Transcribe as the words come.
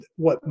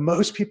what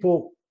most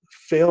people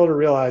fail to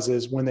realize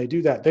is when they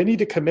do that, they need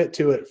to commit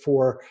to it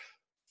for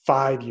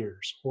 5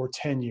 years or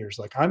 10 years.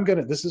 Like,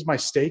 this is my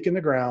stake in the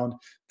ground.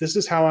 This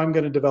is how I'm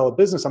going to develop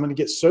business. I'm going to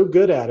get so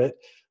good at it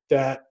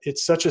that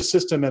it's such a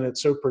system and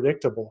it's so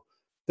predictable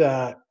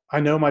that I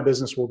know my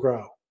business will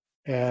grow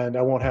and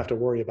I won't have to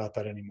worry about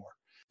that anymore.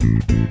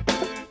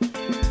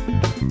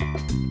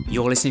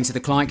 You're listening to the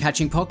Client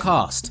Catching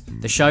Podcast,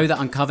 the show that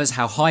uncovers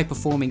how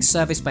high-performing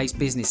service-based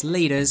business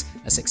leaders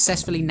are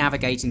successfully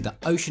navigating the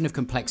ocean of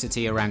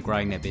complexity around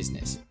growing their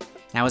business.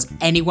 Now, as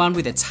anyone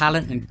with the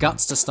talent and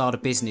guts to start a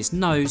business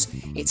knows,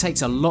 it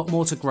takes a lot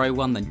more to grow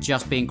one than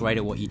just being great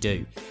at what you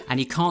do, and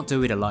you can't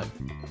do it alone.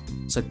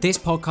 So this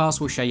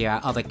podcast will show you how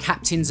other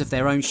captains of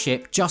their own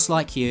ship, just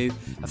like you,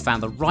 have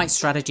found the right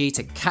strategy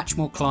to catch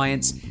more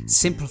clients,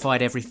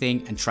 simplified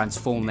everything, and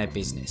transform their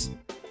business.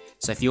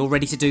 So if you're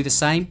ready to do the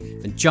same,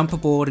 then jump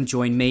aboard and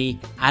join me,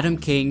 Adam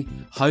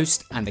King,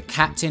 host and the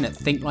captain at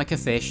Think Like a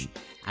Fish,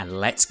 and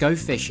let's go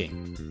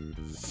fishing.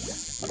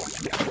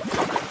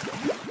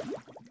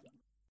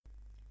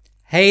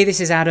 Hey, this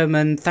is Adam,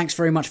 and thanks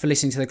very much for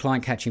listening to the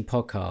Client Catching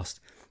Podcast.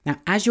 Now,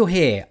 as you're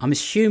here, I'm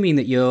assuming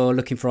that you're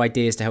looking for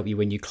ideas to help you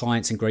win new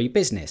clients and grow your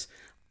business.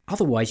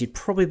 Otherwise, you'd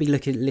probably be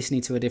listening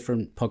to a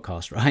different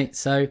podcast, right?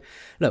 So,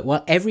 look,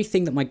 while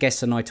everything that my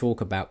guests and I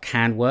talk about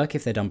can work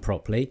if they're done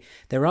properly,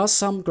 there are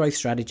some growth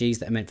strategies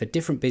that are meant for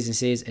different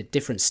businesses at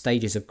different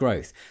stages of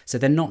growth. So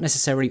they're not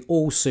necessarily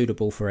all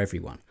suitable for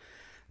everyone.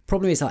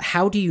 Problem is, like,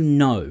 how do you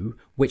know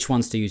which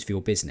ones to use for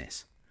your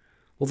business?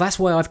 Well, that's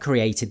why I've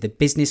created the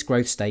Business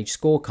Growth Stage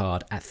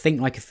Scorecard at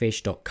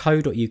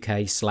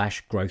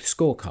thinklikeafish.co.uk/growth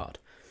scorecard.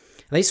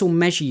 This will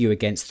measure you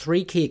against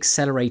 3 key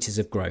accelerators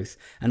of growth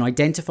and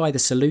identify the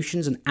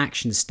solutions and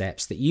action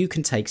steps that you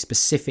can take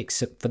specific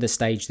for the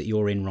stage that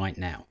you're in right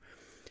now.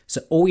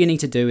 So all you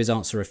need to do is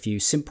answer a few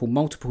simple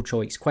multiple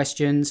choice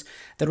questions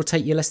that will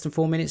take you less than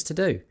 4 minutes to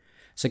do.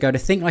 So go to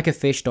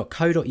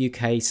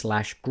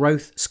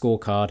thinklikeafish.co.uk/growth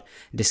scorecard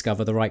and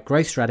discover the right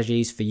growth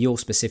strategies for your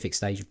specific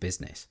stage of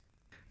business.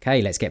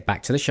 Okay, let's get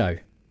back to the show.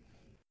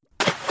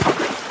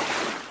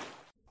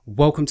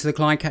 Welcome to the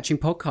Client Catching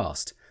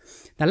Podcast.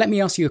 Now, let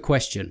me ask you a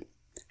question.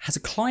 Has a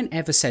client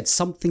ever said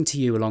something to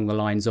you along the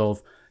lines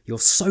of, "You're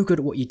so good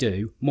at what you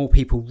do, more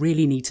people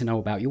really need to know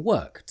about your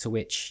work," to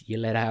which you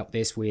let out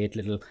this weird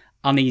little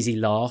uneasy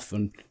laugh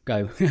and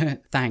go,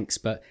 "Thanks,"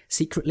 but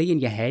secretly in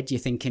your head, you're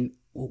thinking,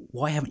 "Well,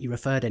 why haven't you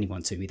referred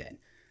anyone to me then?"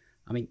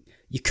 I mean,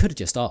 you could have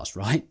just asked,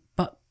 right?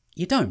 But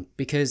you don't,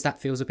 because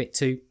that feels a bit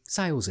too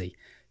salesy.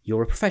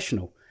 You're a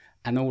professional,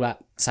 and all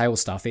that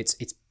sales stuff, it's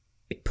a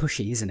bit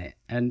pushy, isn't it?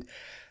 And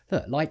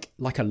look,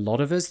 like a lot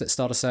of us that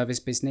start a service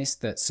business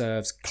that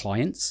serves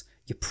clients,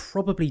 you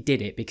probably did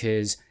it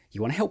because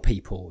you want to help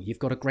people, you've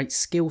got a great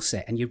skill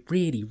set, and you're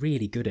really,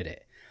 really good at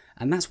it.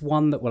 And that's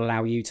one that will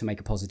allow you to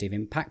make a positive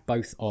impact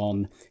both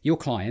on your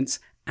clients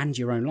and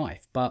your own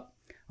life. But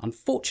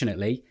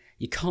unfortunately,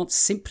 you can't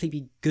simply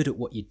be good at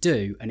what you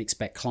do and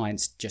expect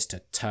clients just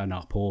to turn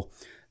up or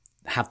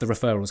have the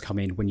referrals come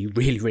in when you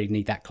really, really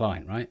need that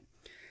client, right?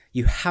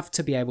 You have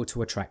to be able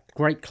to attract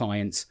great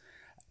clients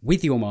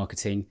with your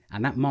marketing,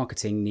 and that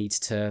marketing needs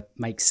to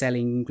make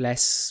selling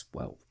less,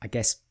 well, I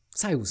guess,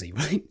 salesy,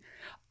 right?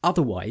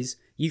 Otherwise,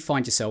 you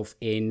find yourself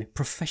in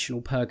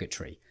professional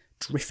purgatory,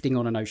 drifting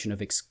on an ocean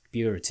of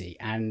obscurity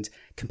and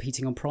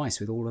competing on price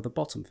with all of the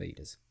bottom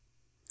feeders.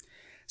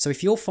 So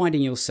if you're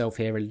finding yourself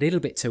here a little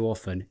bit too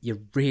often,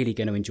 you're really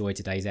going to enjoy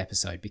today's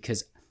episode,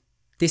 because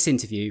this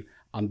interview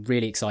I'm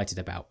really excited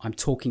about. I'm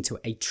talking to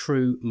a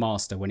true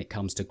master when it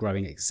comes to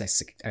growing a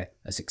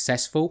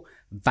successful,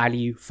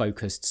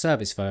 value-focused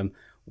service firm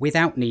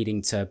without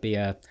needing to be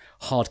a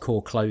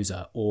hardcore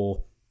closer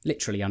or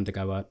literally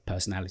undergo a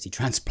personality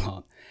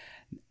transplant.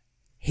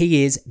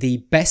 He is the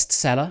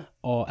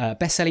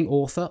best-selling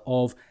author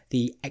of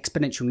The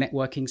Exponential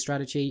Networking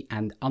Strategy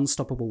and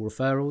Unstoppable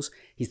Referrals.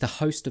 He's the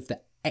host of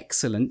the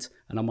excellent,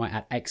 and I might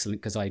add excellent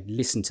because I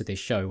listened to this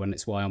show and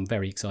it's why I'm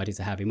very excited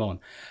to have him on,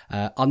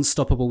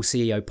 Unstoppable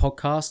CEO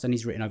podcast, and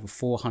he's written over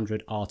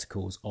 400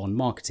 articles on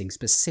marketing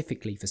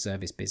specifically for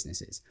service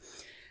businesses.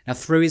 Now,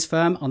 through his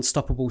firm,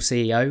 Unstoppable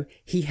CEO,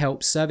 he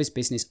helps service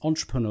business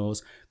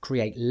entrepreneurs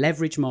create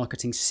leverage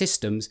marketing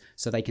systems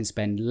so they can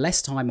spend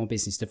less time on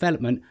business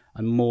development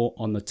and more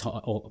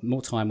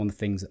time on the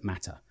things that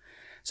matter.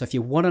 So if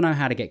you want to know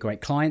how to get great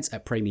clients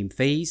at premium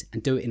fees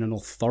and do it in an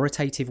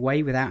authoritative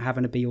way without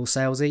having to be all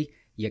salesy,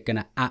 you're going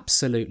to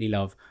absolutely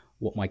love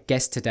what my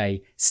guest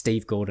today,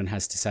 Steve Gordon,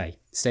 has to say.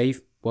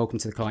 Steve, welcome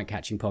to the Client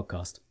Catching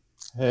Podcast.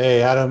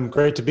 Hey, Adam.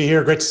 Great to be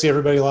here. Great to see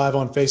everybody live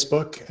on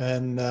Facebook.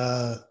 And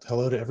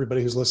hello to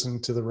everybody who's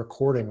listening to the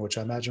recording, which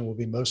I imagine will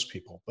be most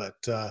people.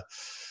 But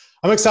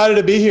I'm excited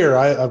to be here.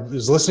 I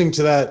was listening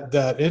to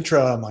that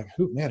intro. I'm like,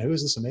 who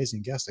is this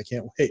amazing guest? I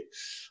can't wait.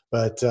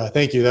 But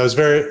thank you. That was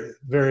very,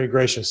 very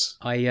gracious.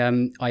 I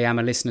am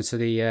a listener to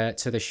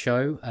the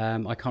show.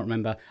 I can't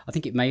remember. I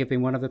think it may have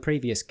been one of the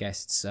previous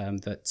guests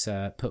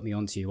that put me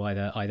onto you,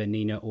 either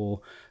Nina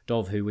or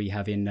Dov, who we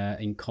have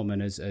in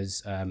common as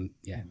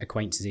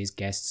acquaintances,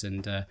 guests,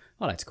 and I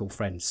like to call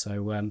friends.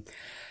 So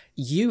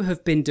You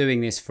have been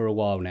doing this for a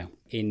while now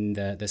in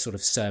the sort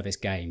of service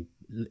game.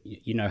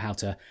 You know how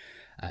to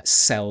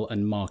sell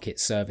and market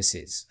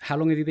services. How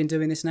long have you been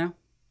doing this now?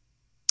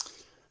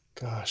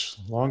 Gosh,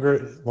 longer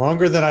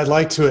than I'd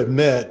like to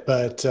admit,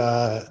 but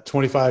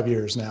 25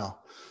 years now.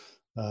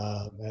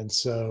 Yeah,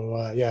 it's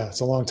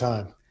a long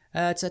time.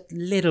 It's a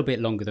little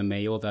bit longer than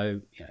me, although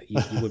you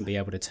wouldn't be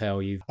able to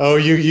tell. Oh,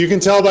 you can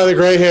tell by the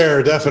gray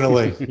hair,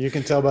 definitely. You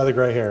can tell by the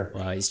gray hair.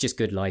 Well, it's just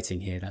good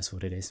lighting here. That's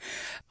what it is.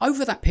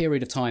 Over that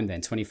period of time,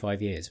 then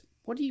 25 years,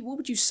 what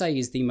would you say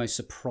is the most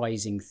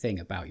surprising thing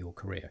about your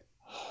career?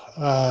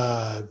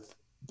 That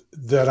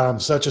I'm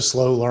such a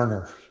slow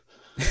learner,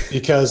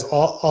 because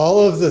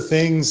all of the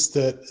things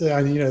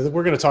that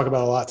we're going to talk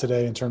about a lot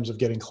today in terms of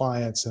getting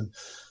clients, and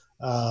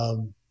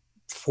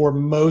for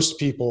most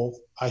people,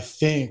 I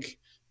think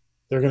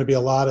there are going to be a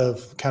lot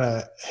of kind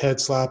of head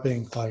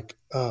slapping, like,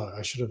 oh,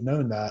 I should have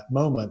known that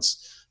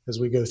moments as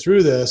we go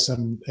through this.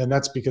 And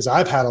that's because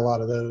I've had a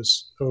lot of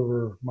those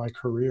over my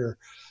career.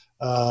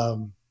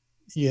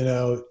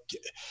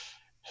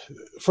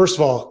 First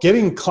of all,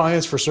 getting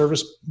clients for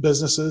service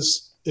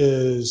businesses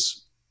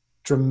is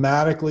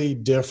dramatically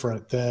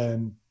different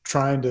than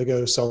trying to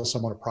go sell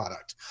someone a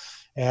product.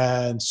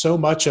 And so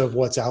much of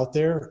what's out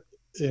there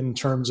in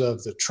terms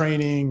of the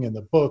training and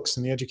the books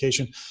and the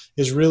education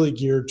is really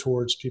geared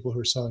towards people who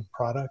are selling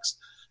products.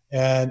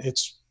 And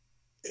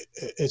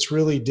it's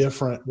really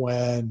different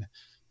when,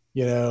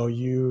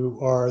 you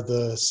are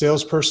the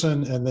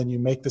salesperson and then you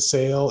make the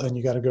sale and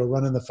you got to go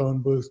run in the phone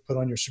booth, put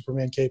on your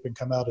Superman cape and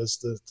come out as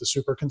the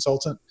super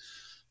consultant,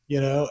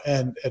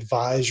 and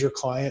advise your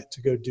client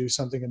to go do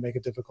something and make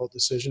a difficult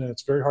decision. And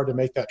it's very hard to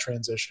make that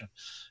transition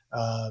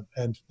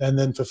and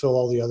then fulfill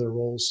all the other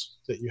roles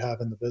that you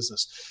have in the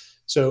business.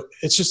 So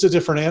it's just a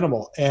different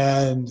animal.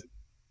 And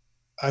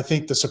I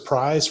think the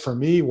surprise for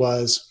me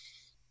was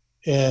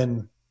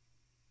in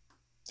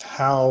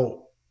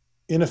how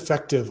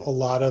ineffective a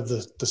lot of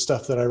the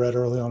stuff that I read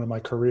early on in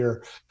my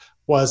career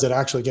was at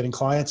actually getting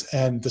clients.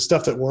 And the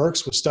stuff that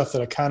works was stuff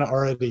that I kind of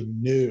already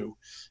knew.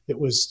 It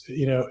was,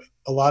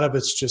 a lot of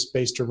it's just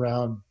based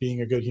around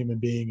being a good human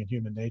being and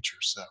human nature.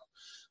 So,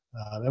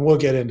 and we'll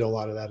get into a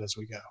lot of that as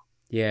we go.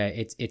 Yeah,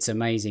 it's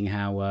amazing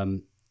how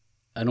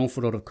an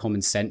awful lot of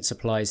common sense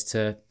applies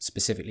to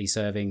specifically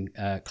serving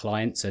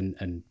clients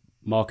and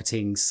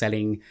marketing,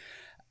 selling,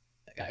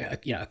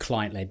 a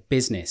client-led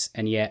business.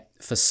 And yet,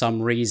 for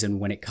some reason,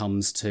 when it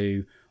comes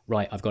to,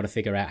 right, I've got to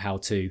figure out how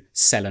to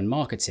sell and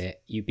market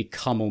it, you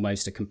become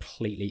almost a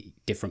completely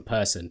different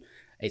person.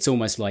 It's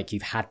almost like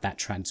you've had that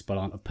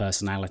transplant of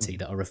personality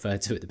that I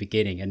referred to at the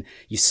beginning, and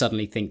you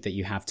suddenly think that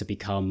you have to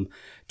become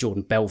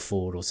Jordan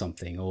Belfort or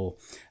something, or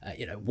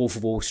Wolf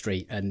of Wall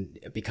Street, and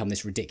become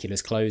this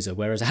ridiculous closer.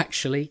 Whereas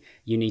actually,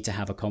 you need to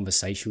have a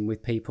conversation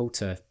with people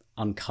to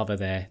uncover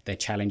their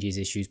challenges,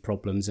 issues,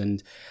 problems.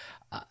 And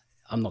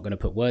I'm not going to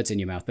put words in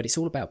your mouth, but it's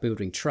all about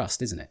building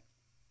trust, isn't it?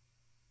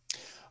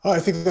 Oh, I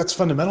think that's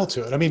fundamental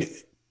to it. I mean,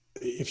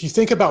 if you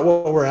think about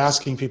what we're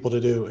asking people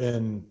to do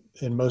in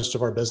most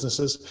of our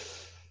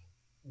businesses,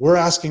 we're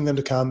asking them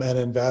to come and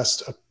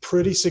invest a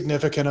pretty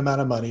significant amount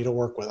of money to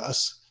work with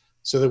us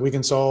so that we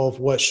can solve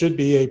what should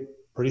be a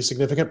pretty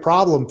significant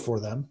problem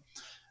for them.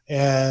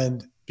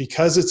 And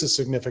because it's a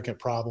significant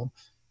problem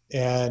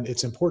and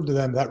it's important to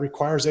them, that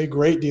requires a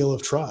great deal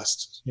of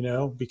trust,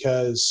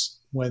 because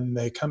when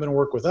they come and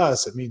work with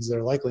us, it means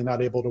they're likely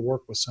not able to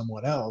work with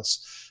someone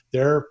else.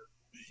 They're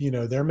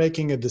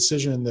making a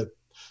decision that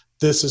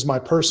this is my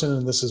person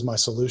and this is my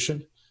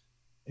solution.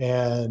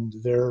 And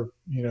they're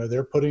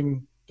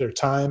putting their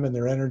time and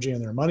their energy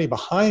and their money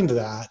behind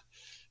that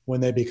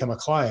when they become a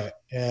client.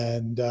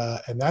 And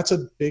that's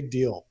a big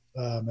deal.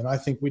 And I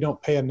think we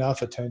don't pay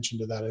enough attention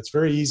to that. It's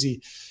very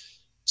easy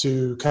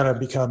to kind of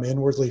become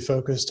inwardly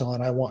focused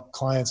on, I want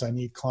clients, I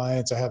need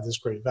clients, I have this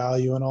great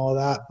value and all of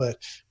that. But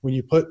when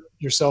you put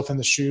yourself in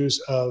the shoes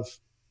of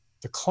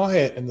the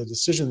client and the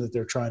decision that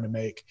they're trying to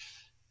make,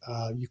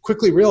 you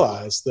quickly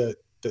realize that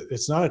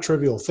it's not a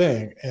trivial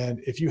thing.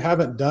 And if you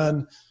haven't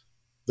done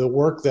the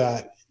work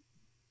that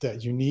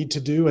you need to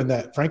do, and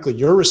that frankly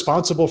you're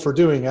responsible for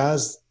doing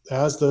as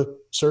the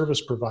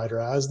service provider,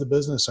 as the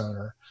business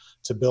owner,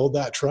 to build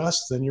that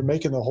trust, then you're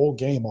making the whole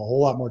game a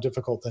whole lot more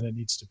difficult than it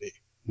needs to be.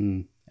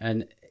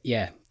 And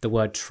yeah, the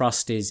word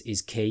trust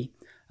is key.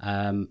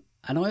 And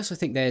I also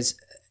think there's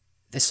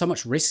so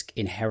much risk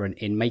inherent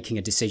in making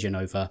a decision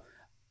over,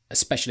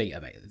 especially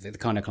the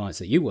kind of clients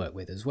that you work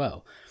with as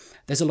well.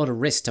 There's a lot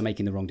of risk to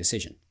making the wrong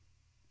decision.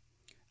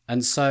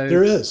 And so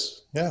there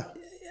is, yeah.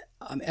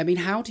 I mean,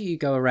 how do you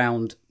go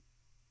around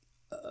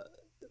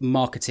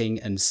marketing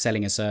and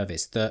selling a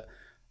service that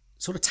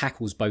sort of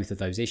tackles both of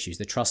those issues,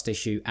 the trust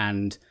issue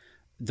and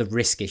the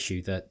risk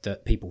issue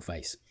that people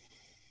face?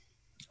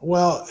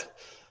 Well,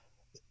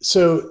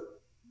 so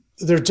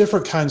there are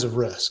different kinds of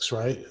risks,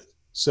 right?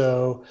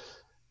 So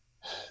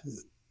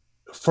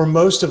for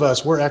most of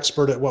us, we're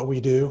expert at what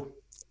we do,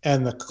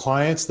 and the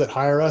clients that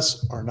hire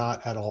us are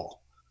not at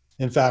all.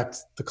 In fact,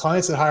 the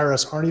clients that hire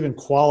us aren't even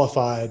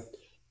qualified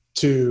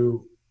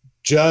to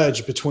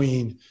judge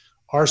between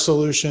our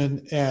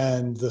solution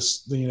and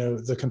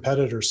the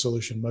competitor's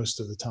solution most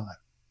of the time.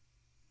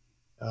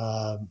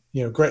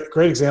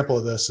 Great example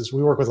of this is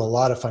we work with a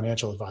lot of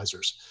financial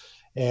advisors,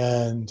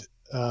 and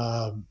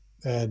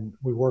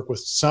we work with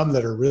some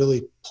that are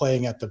really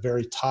playing at the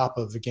very top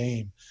of the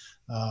game,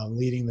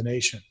 leading the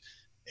nation.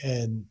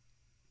 And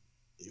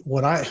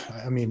when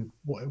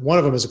one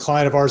of them is a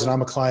client of ours and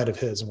I'm a client of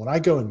his. And when I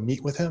go and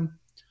meet with him,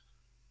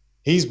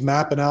 he's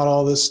mapping out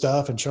all this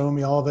stuff and showing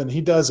me all of it. And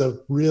he does a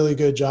really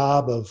good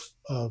job of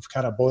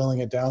kind of boiling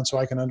it down so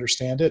I can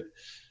understand it.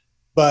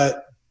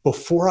 But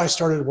before I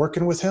started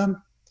working with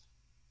him,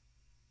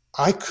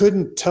 I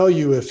couldn't tell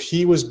you if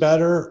he was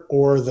better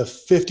or the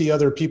 50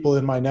 other people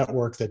in my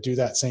network that do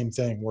that same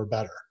thing were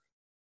better.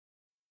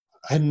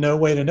 I had no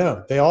way to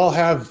know. They all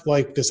have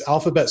like this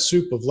alphabet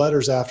soup of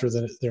letters after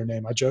their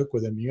name. I joke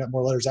with them, you got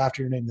more letters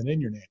after your name than in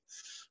your name,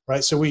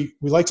 right? So we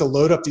like to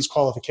load up these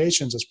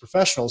qualifications as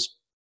professionals,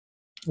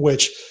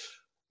 which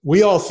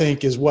we all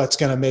think is what's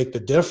going to make the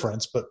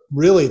difference. But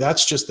really,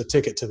 that's just the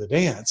ticket to the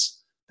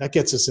dance. That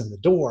gets us in the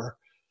door.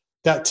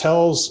 That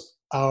tells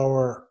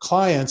our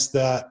clients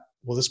that,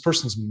 well, this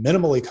person's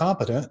minimally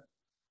competent.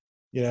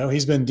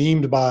 He's been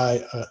deemed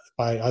by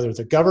either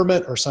the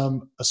government or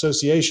some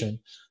association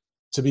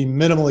to be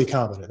minimally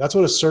competent. That's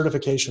what a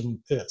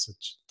certification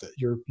is.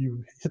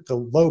 You hit the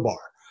low bar,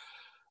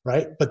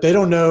 right? But they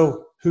don't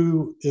know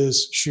who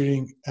is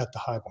shooting at the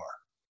high bar.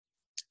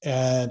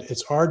 And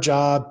it's our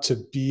job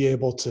to be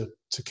able to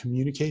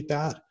communicate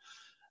that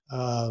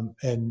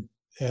and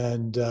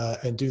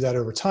do that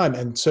over time.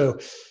 And so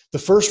the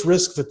first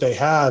risk that they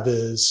have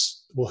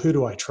is, well, who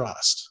do I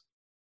trust?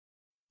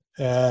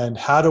 And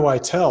how do I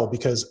tell?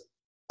 Because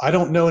I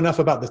don't know enough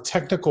about the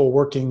technical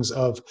workings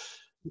of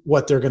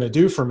what they're going to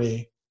do for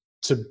me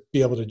to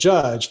be able to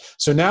judge.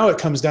 So now it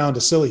comes down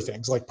to silly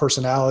things like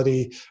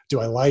personality.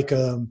 Do I like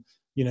them?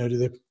 Do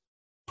they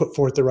put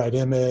forth the right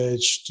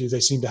image? Do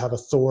they seem to have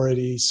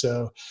authority?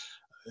 So,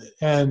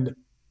 and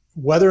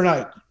whether or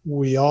not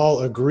we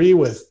all agree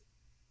with,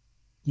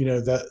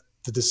 that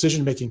the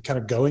decision-making kind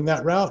of going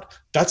that route,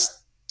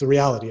 that's the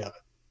reality of it.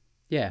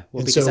 Yeah,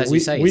 well, because as you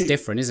say, it's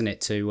different, isn't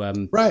it,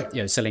 to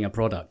right. Selling a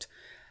product.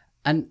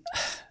 And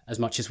as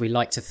much as we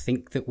like to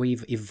think that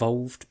we've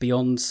evolved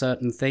beyond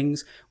certain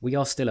things, we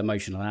are still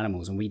emotional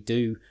animals, and we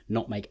do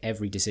not make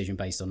every decision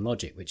based on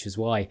logic, which is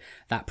why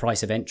that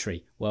price of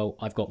entry, well,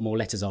 I've got more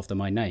letters after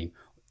my name.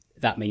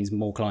 That means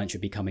more clients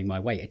should be coming my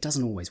way. It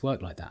doesn't always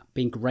work like that.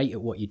 Being great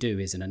at what you do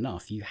isn't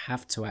enough. You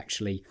have to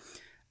actually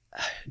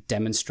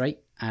demonstrate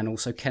and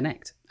also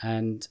connect.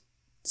 And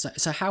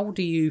so how would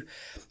you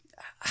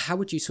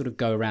sort of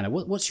go around it?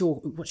 What's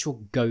your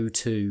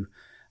go-to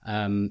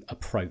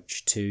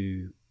approach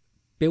to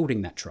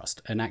building that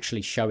trust and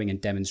actually showing and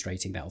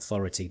demonstrating that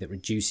authority that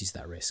reduces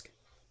that risk?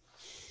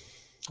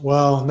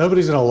 Well,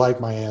 nobody's going to like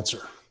my answer.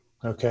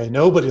 Okay.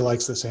 Nobody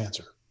likes this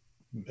answer.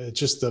 It's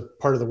just the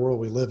part of the world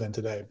we live in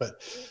today.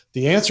 But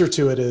the answer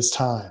to it is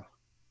time.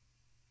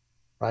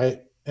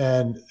 Right.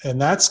 And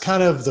that's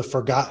kind of the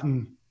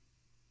forgotten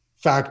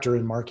factor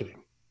in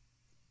marketing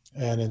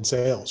and in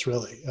sales,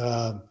 really,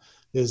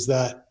 is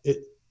that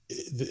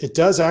it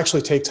does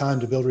actually take time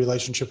to build a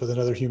relationship with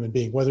another human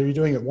being, whether you're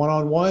doing it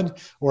one-on-one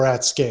or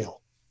at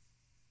scale.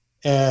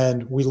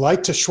 And we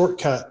like to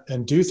shortcut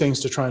and do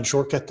things to try and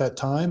shortcut that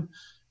time.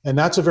 And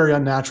that's a very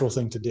unnatural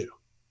thing to do.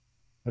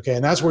 Okay.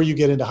 And that's where you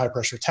get into high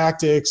pressure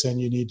tactics,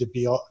 and you need to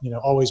be,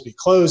 always be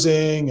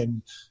closing.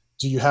 And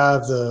do you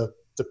have the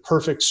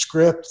perfect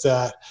script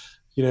that,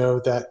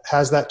 that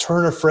has that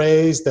turn of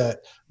phrase that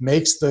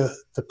makes the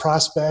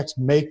prospect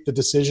make the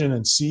decision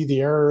and see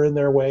the error in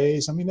their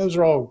ways? I mean, those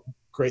are all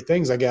great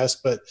things, I guess,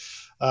 but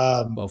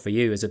well, for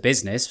you as a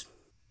business,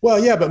 well,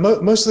 yeah, but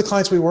most of the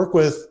clients we work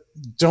with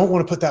don't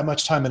want to put that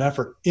much time and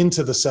effort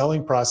into the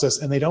selling process,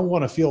 and they don't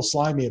want to feel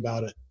slimy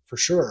about it, for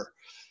sure.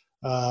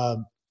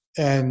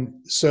 And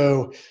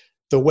so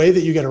the way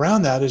that you get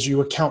around that is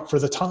you account for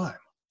the time,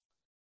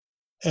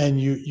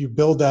 and you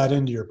build that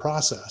into your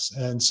process.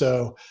 And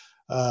so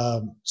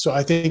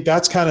I think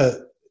that's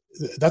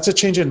a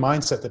change in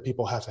mindset that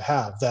people have to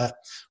have, that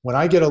when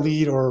I get a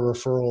lead or a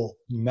referral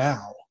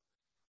now,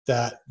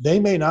 that they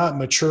may not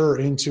mature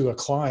into a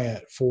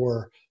client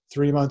for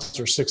 3 months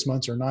or 6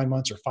 months or 9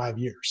 months or 5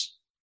 years.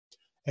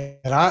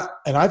 And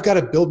I've got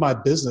to build my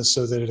business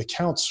so that it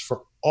accounts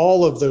for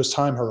all of those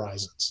time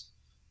horizons,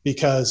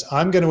 because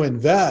I'm going to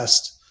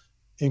invest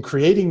in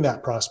creating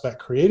that prospect,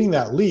 creating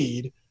that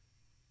lead.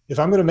 If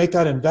I'm going to make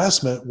that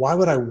investment, why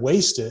would I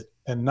waste it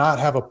and not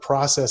have a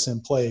process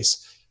in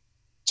place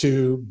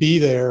to be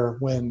there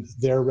when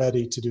they're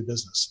ready to do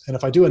business? And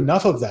if I do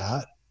enough of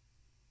that,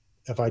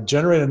 if I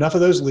generate enough of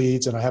those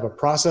leads and I have a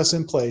process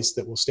in place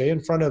that will stay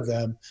in front of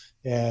them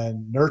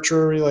and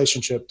nurture a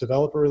relationship,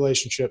 develop a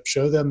relationship,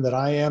 show them that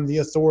I am the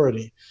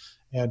authority,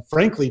 and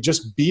frankly,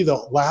 just be the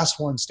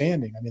last one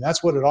standing. I mean,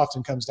 that's what it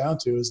often comes down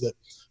to, is that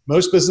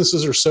most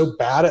businesses are so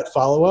bad at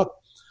follow-up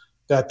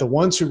that the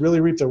ones who really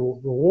reap the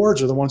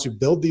rewards are the ones who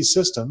build these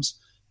systems,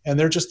 and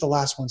they're just the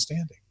last one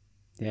standing.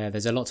 Yeah,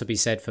 there's a lot to be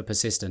said for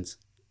persistence.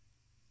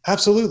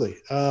 Absolutely.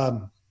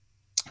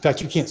 In fact,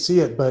 you can't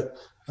see it, but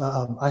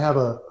I have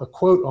a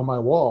quote on my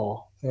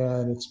wall,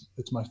 and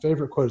it's my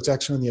favorite quote. It's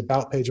actually on the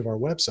about page of our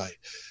website,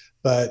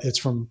 but it's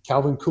from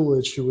Calvin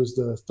Coolidge, who was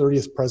the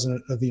 30th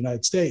president of the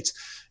United States.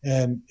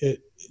 And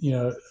it,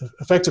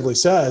 effectively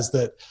says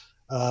that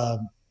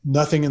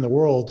nothing in the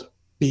world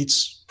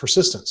beats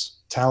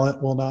persistence.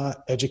 Talent will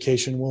not,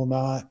 education will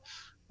not,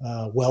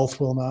 wealth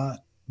will not.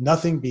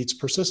 Nothing beats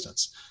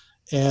persistence.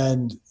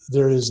 And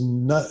there is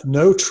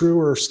no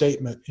truer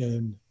statement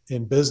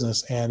in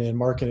business and in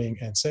marketing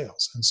and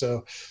sales. And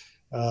so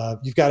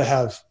you've got to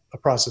have a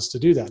process to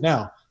do that.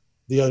 Now,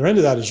 the other end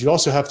of that is you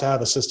also have to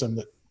have a system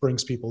that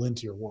brings people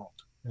into your world.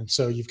 And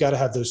so you've got to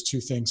have those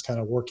two things kind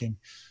of working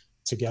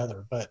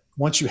together. But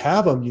once you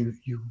have them,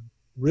 you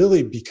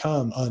really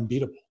become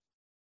unbeatable.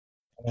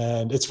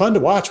 And it's fun to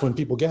watch when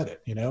people get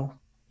it,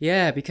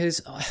 Yeah,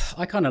 because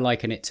I kind of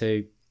liken it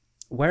to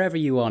wherever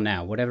you are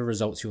now, whatever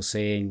results you're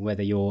seeing,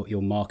 whether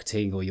you're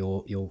marketing or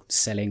you're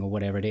selling or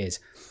whatever it is,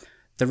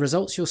 the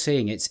results you're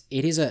seeing, it's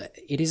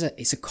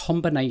a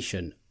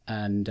combination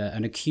and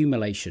an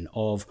accumulation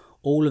of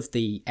all of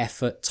the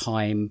effort,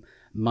 time,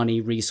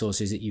 money,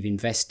 resources that you've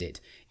invested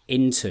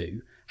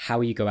into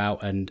how you go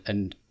out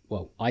and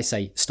well, I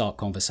say start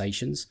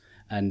conversations.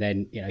 And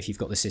then, if you've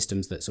got the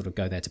systems that sort of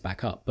go there to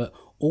back up, but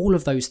all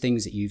of those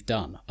things that you've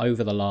done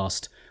over the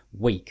last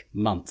week,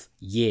 month,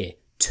 year,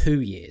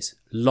 2 years,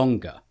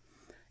 longer,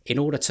 in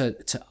order to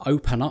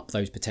open up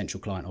those potential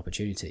client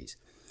opportunities.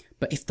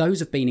 But if those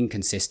have been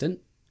inconsistent,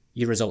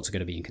 your results are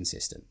going to be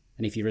inconsistent.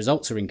 And if your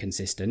results are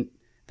inconsistent,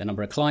 the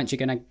number of clients you're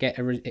going to get,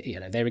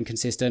 they're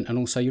inconsistent, and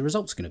also your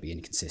results are going to be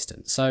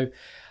inconsistent. So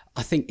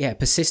I think,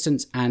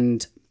 persistence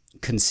and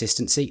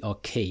consistency are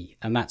key.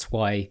 And that's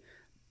why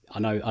I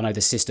know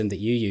the system that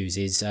you use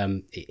is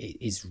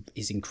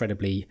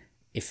incredibly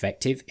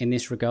effective in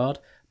this regard.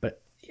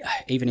 But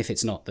even if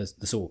it's not the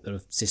sort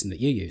of system that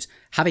you use,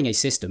 having a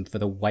system for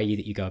the way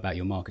that you go about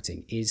your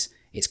marketing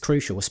it's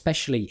crucial,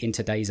 especially in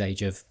today's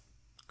age of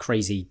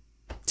crazy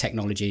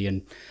technology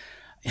and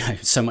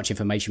so much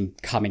information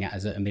coming at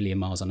us at a million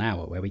miles an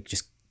hour, where we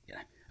just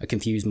a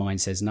confused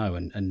mind says no,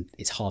 and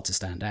it's hard to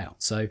stand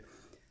out. So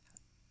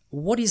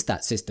what is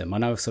that system? I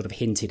know I've sort of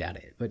hinted at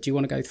it, but do you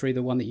want to go through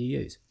the one that you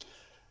use?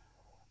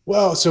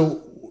 Well,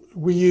 so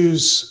we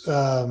use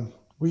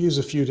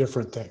a few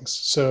different things.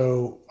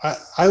 So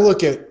I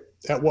look at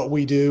what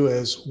we do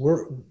as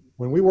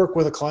when we work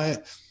with a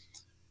client,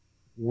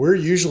 we're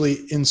usually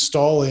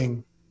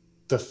installing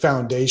the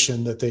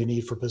foundation that they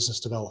need for business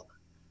development.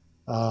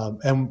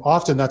 And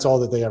often that's all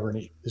that they ever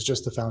need is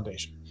just the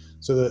foundation.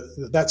 So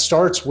that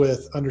starts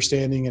with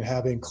understanding and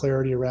having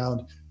clarity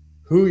around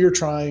who you're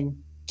trying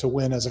to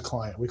win as a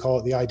client. We call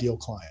it the ideal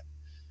client.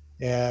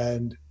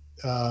 And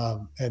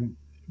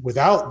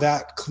without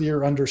that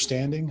clear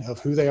understanding of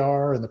who they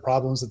are and the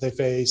problems that they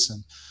face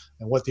and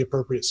what the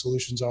appropriate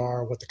solutions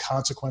are, what the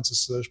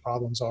consequences to those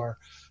problems are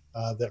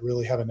that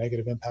really have a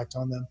negative impact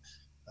on them,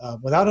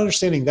 without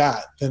understanding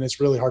that, then it's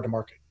really hard to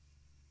market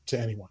to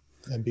anyone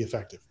and be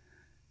effective.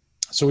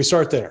 So we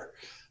start there,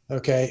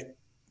 okay?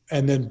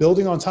 And then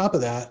building on top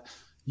of that,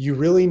 you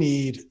really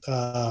need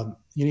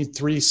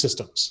three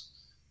systems.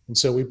 And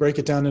so we break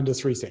it down into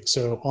three things.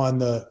 So on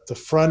the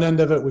front end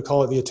of it, we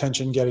call it the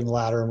attention getting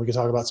ladder. And we can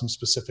talk about some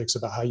specifics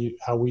about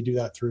how we do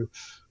that through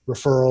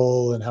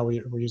referral and how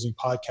we're using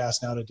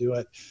podcasts now to do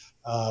it.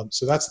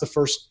 So that's the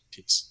first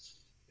piece.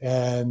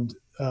 And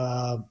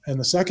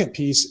the second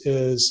piece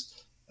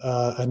is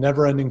a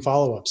never-ending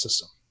follow-up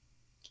system.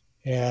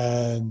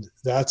 And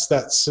that's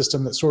that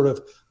system that sort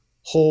of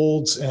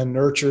holds and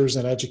nurtures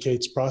and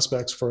educates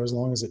prospects for as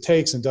long as it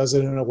takes, and does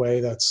it in a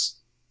way that's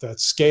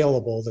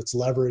scalable, that's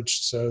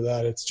leveraged, so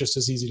that it's just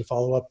as easy to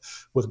follow up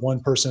with one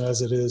person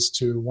as it is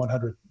to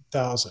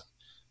 100,000.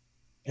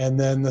 And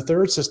then the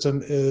third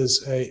system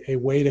is a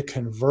way to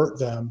convert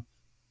them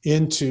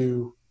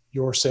into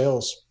your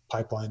sales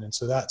pipeline. And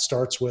so that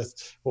starts with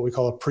what we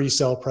call a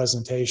pre-sale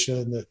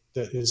presentation that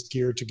is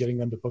geared to getting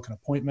them to book an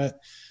appointment.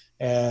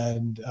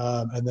 And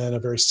then a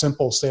very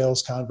simple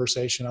sales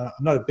conversation. I'm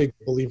not a big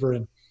believer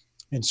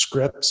in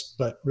scripts,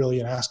 but really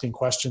in asking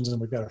questions.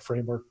 And we've got a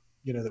framework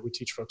that we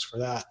teach folks for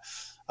that.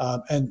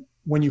 And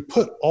when you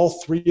put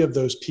all three of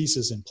those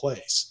pieces in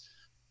place,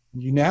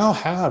 you now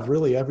have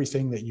really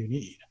everything that you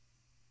need.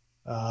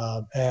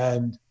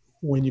 And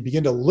when you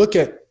begin to look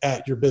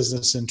at your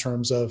business in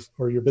terms of,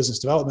 or your business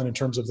development in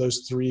terms of those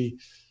three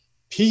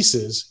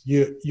pieces,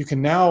 you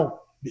can now,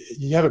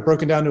 you have it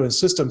broken down to a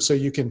system, so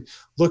you can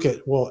look at,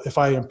 well, if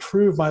I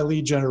improve my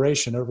lead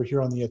generation over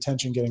here on the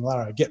attention getting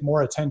louder, I get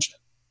more attention.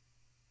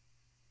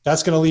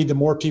 That's going to lead to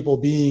more people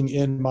being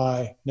in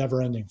my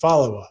never-ending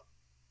follow-up.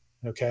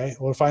 Okay.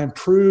 Well, if I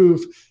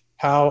improve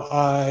how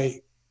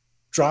I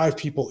drive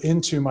people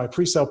into my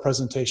pre-sale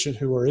presentation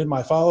who are in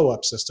my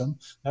follow-up system,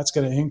 that's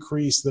going to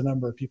increase the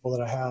number of people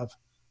that I have,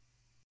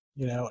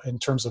 in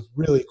terms of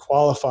really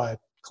qualified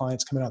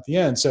clients coming out the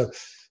end.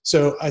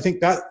 So I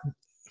think that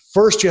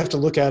first you have to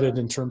look at it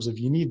in terms of,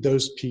 you need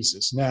those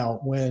pieces. Now,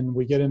 when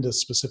we get into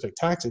specific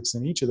tactics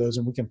in each of those,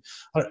 and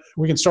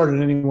we can start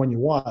at any one you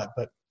want,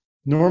 but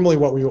normally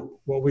what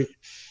we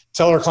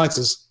tell our clients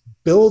is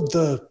build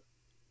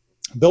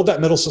that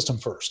middle system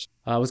first.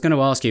 I was going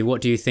to ask you,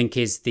 what do you think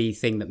is the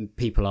thing that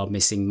people are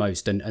missing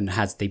most and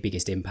has the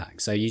biggest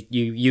impact? So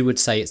you would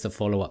say it's the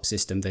follow-up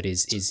system that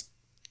is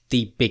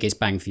the biggest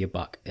bang for your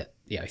buck,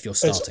 if you're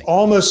starting.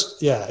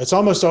 It's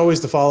almost always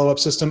the follow-up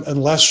system,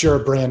 unless you're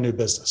a brand new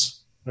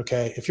business.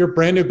 Okay. If you're a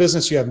brand new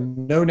business, you have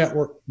no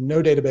network,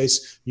 no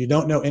database, you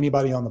don't know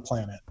anybody on the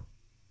planet,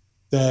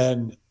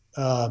 then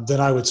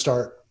I would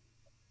start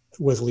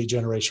with lead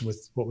generation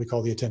with what we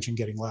call the attention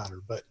getting ladder.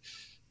 But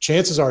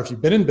chances are, if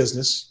you've been in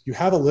business, you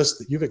have a list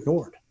that you've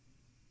ignored.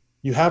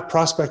 You have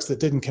prospects that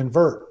didn't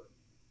convert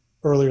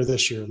earlier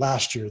this year,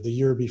 last year, the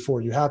year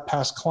before. You have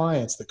past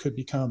clients that could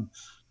become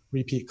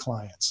repeat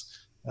clients.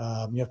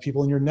 You have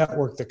people in your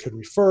network that could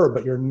refer,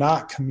 but you're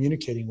not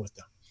communicating with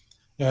them.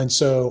 And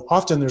so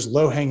often there's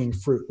low-hanging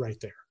fruit right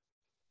there.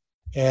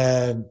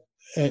 And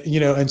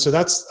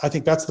so I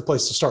think that's the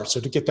place to start. So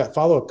to get that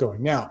follow-up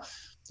going. Now,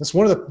 that's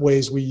one of the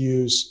ways we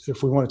use,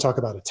 if we want to talk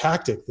about a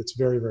tactic that's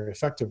very, very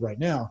effective right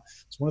now,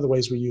 it's one of the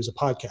ways we use a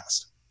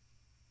podcast.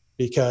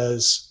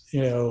 Because,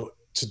 so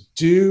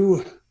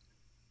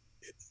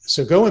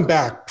going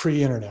back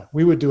pre-internet,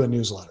 we would do a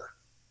newsletter,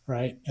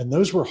 right? And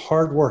those were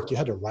hard work. You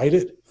had to write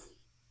it,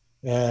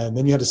 and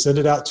then you had to send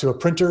it out to a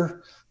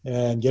printer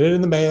and get it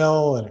in the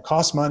mail, and it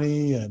cost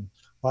money, and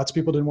lots of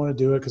people didn't want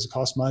to do it because it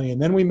cost money.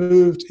 And then we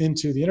moved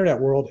into the internet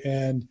world,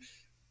 and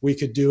we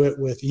could do it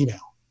with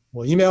email.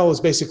 Well, email is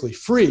basically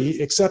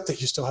free, except that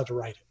you still had to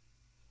write it.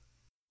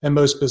 And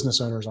most business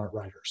owners aren't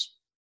writers.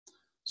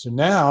 So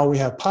now we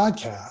have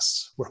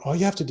podcasts where all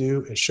you have to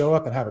do is show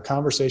up and have a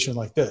conversation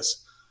like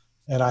this.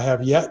 And I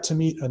have yet to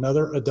meet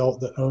another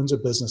adult that owns a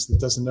business that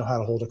doesn't know how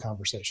to hold a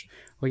conversation.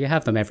 Well, you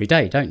have them every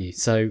day, don't you?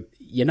 So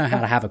you know how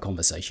to have a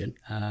conversation.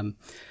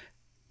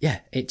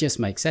 It just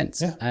makes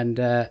sense. Yeah.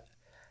 And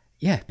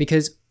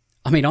because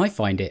I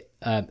find it,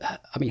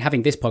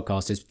 having this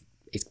podcast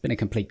it's been a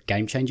complete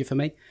game changer for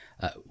me.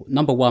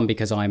 Number one,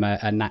 because I'm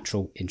a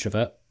natural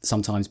introvert,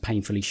 sometimes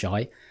painfully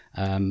shy.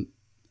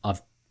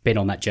 I've been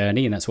on that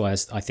journey, and that's why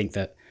I think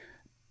that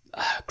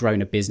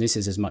growing a business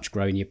is as much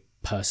growing your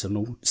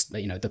personal,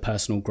 the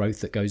personal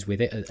growth that goes with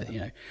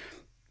it.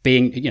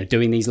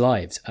 Doing these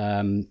lives,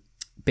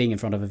 being in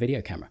front of a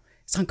video camera,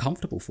 it's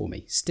uncomfortable for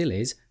me, still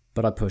is,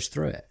 but I push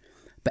through it.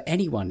 But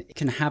anyone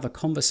can have a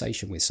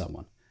conversation with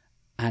someone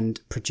and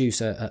produce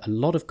a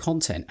lot of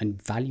content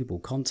and valuable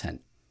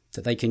content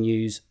that they can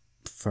use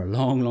for a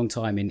long, long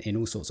time in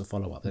all sorts of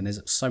follow-up. And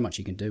there's so much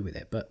you can do with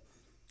it. But,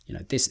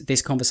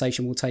 this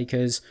conversation will take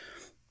us,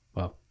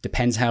 well,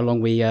 depends how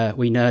long we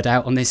nerd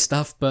out on this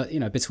stuff, but,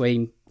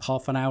 between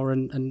half an hour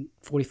and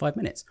 45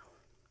 minutes.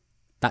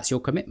 That's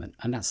your commitment.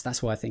 And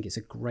that's why I think it's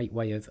a great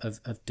way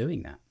of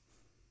doing that.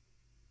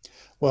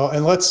 Well,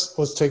 and let's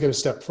take it a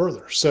step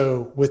further.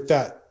 So with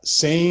that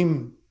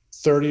same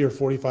 30 or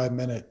 45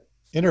 minute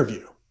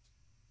interview,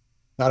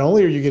 not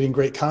only are you getting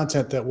great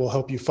content that will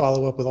help you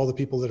follow up with all the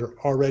people that are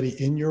already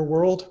in your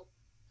world,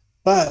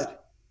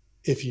 but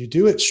if you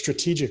do it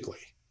strategically,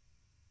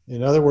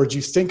 in other words,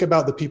 you think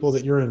about the people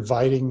that you're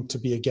inviting to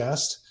be a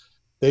guest,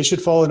 they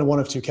should fall into one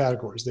of two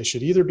categories. They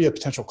should either be a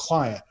potential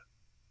client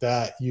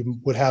that you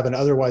would have an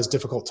otherwise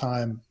difficult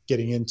time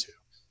getting into,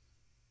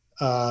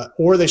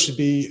 or they should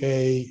be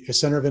a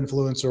center of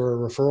influence or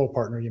a referral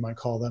partner, you might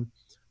call them,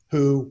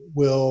 who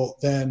will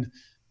then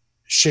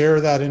share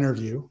that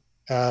interview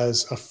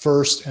as a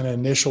first and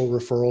initial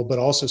referral, but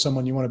also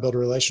someone you want to build a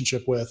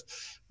relationship with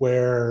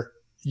where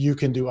you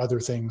can do other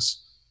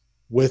things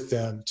with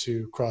them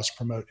to cross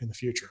promote in the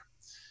future.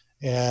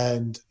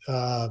 And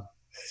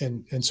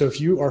so if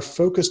you are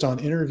focused on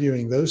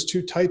interviewing those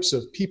two types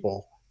of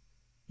people,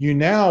 you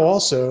now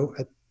also,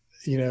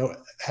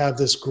 have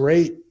this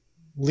great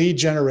lead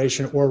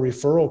generation or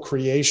referral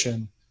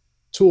creation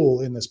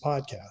tool in this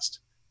podcast.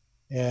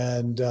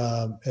 And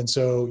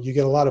so you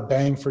get a lot of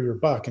bang for your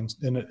buck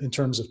in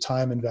terms of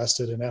time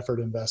invested and effort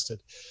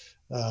invested.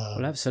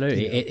 Well,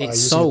 absolutely. It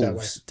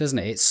solves, doesn't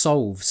it? It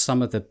solves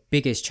some of the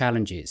biggest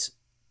challenges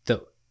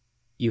that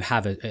you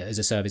have as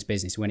a service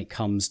business when it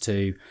comes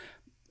to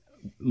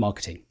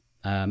marketing.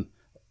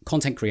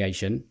 Content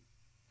creation,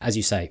 as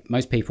you say,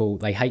 most people,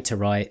 they hate to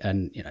write,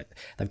 and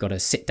they've got to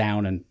sit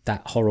down and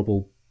that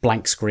horrible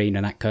blank screen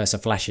and that cursor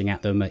flashing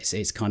at them.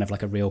 It's kind of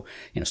like a real,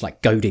 it's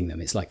like goading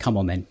them. It's like, come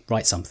on then,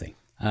 write something.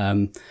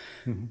 And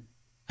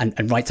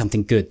write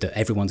something good that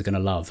everyone's going to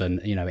love, and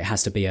it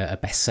has to be a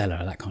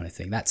bestseller, that kind of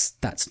thing. That's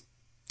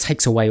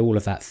takes away all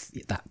of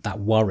that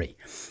worry.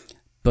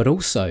 But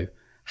also,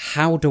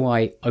 how do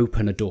I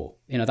open a door?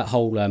 That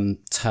whole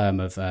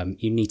term of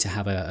you need to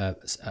have a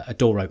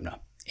door opener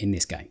in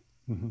this game.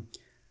 Mm-hmm.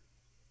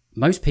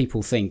 Most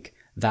people think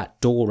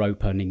that door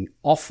opening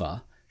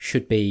offer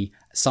should be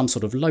some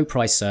sort of low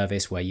price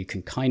service where you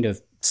can kind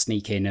of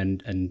sneak in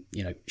and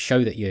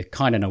show that you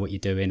kind of know what you're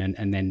doing,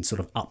 and then sort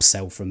of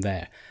upsell from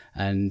there.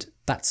 And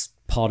that's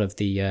part of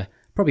the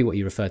probably what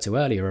you referred to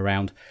earlier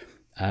around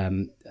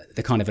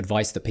the kind of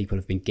advice that people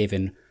have been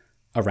given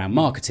around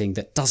marketing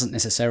that doesn't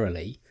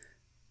necessarily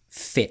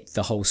fit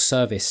the whole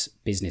service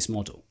business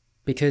model.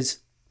 Because,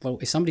 well,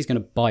 if somebody's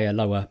going to buy a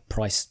lower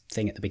price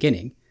thing at the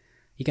beginning,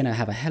 you're going to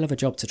have a hell of a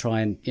job to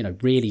try and,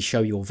 really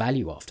show your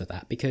value after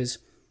that, because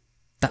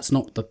that's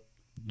not the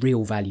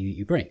real value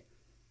you bring.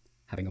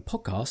 Having a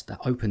podcast, that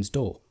opens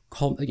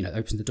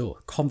the door,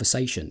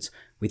 conversations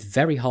with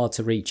very hard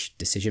to reach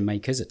decision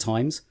makers at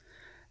times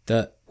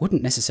that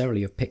wouldn't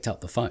necessarily have picked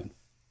up the phone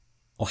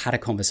or had a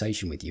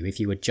conversation with you if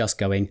you were just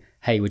going,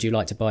 hey, would you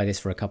like to buy this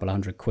for a couple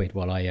of £100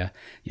 while I,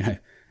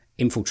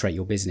 infiltrate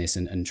your business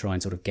and try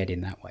and sort of get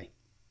in that way.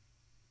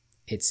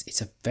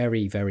 It's a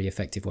very, very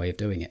effective way of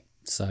doing it.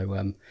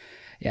 So,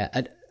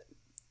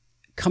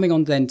 coming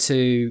on then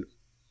to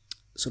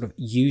sort of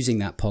using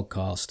that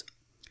podcast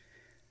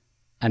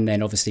and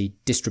then obviously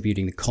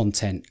distributing the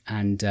content,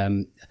 and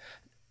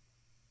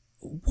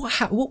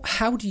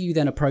how do you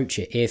then approach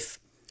it if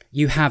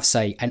you have,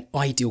 say, an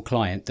ideal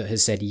client that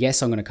has said,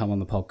 yes, I'm going to come on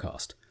the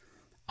podcast?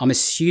 I'm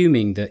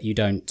assuming that you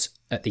don't,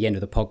 at the end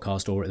of the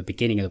podcast or at the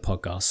beginning of the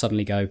podcast,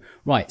 suddenly go,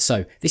 right,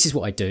 so this is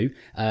what I do,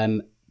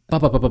 and do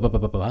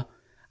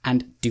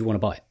you want to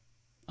buy it?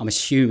 I'm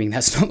assuming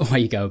that's not the way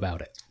you go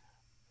about it.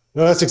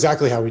 No, that's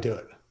exactly how we do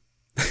it.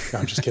 No,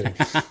 I'm just kidding.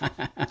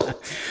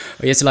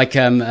 It's like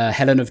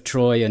Helen of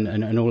Troy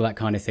and all that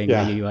kind of thing.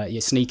 Yeah. Where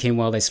you sneak in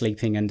while they're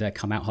sleeping and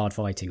come out hard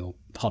fighting or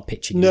hard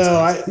pitching.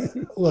 No,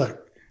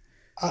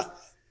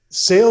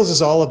 sales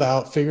is all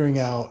about figuring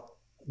out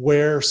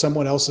where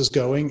someone else is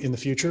going in the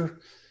future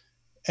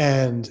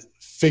and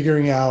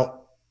figuring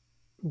out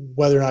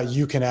whether or not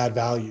you can add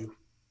value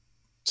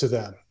to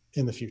them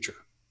in the future.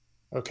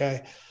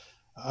 Okay.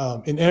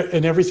 In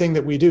everything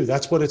that we do,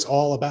 that's what it's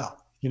all about.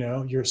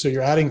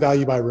 You're adding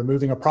value by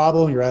removing a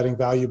problem. You're adding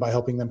value by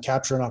helping them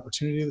capture an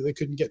opportunity that they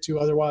couldn't get to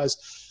otherwise.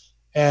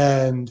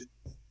 And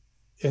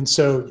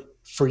so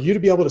for you to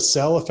be able to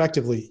sell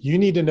effectively, you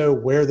need to know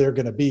where they're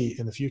going to be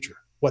in the future,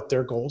 what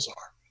their goals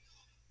are.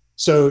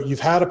 So you've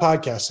had a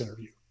podcast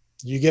interview.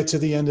 You get to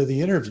the end of the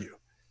interview.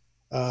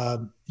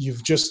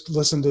 You've just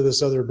listened to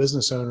this other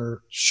business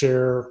owner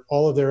share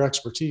all of their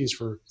expertise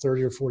for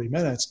 30 or 40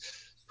 minutes.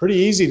 Pretty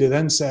easy to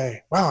then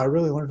say, wow, I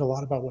really learned a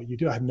lot about what you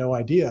do. I had no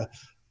idea.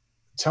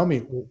 Tell me,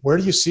 where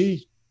do you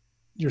see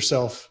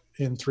yourself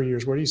in 3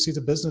 years? Where do you see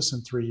the business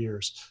in 3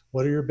 years?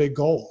 What are your big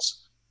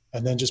goals?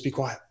 And then just be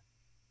quiet.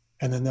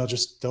 And then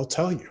they'll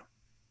tell you.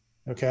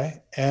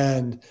 Okay.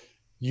 And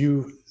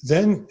you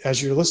then,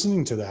 as you're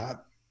listening to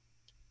that,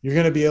 you're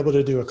going to be able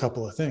to do a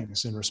couple of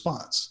things in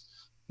response,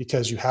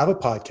 because you have a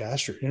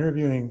podcast, you're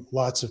interviewing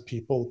lots of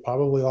people,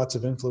 probably lots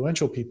of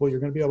influential people. You're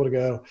going to be able to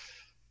go,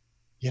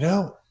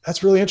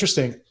 that's really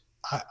interesting.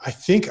 I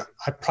think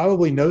I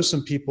probably know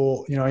some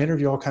people. I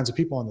interview all kinds of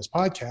people on this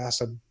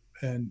podcast,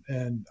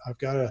 and I've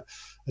got a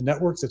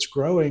network that's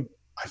growing.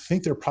 I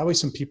think there are probably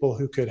some people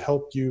who could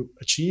help you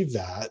achieve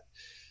that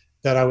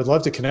I would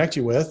love to connect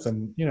you with.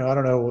 And, I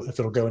don't know if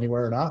it'll go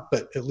anywhere or not,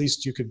 but at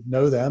least you could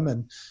know them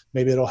and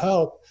maybe it'll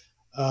help.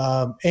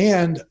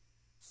 And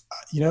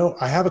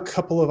I have a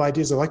couple of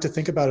ideas. I like to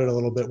think about it a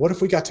little bit. What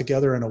if we got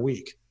together in a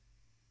week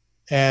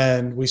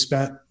and we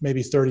spent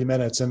maybe 30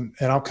 minutes and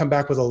I'll come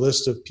back with a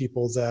list of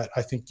people that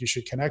I think you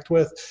should connect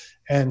with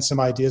and some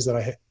ideas that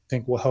I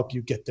think will help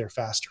you get there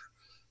faster.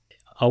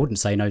 I wouldn't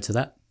say no to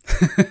that.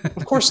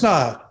 Of course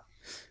not,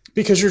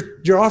 because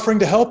you're offering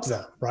to help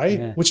them, right?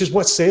 Yeah. Which is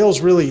what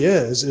sales really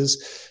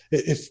is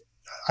if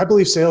I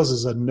believe sales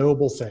is a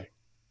noble thing,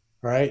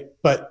 right?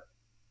 But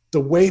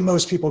the way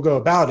most people go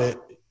about it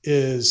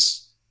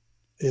is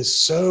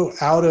so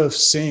out of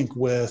sync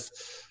with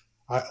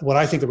what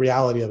I think the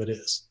reality of it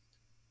is.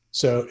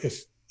 So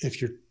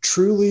if you're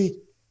truly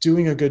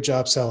doing a good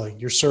job selling,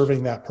 you're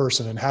serving that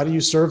person. And how do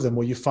you serve them?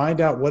 Well, you find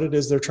out what it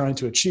is they're trying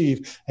to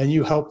achieve and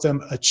you help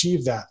them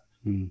achieve that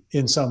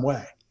in some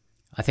way.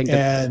 I think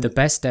the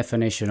best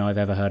definition I've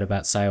ever heard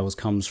about sales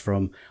comes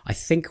from, I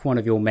think, one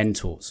of your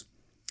mentors,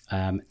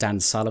 Dan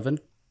Sullivan.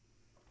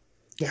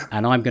 Yeah.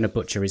 And I'm going to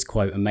butcher his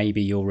quote, and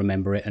maybe you'll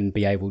remember it and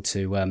be able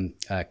to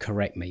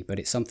correct me. But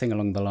it's something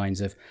along the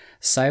lines of,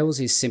 sales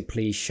is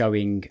simply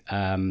showing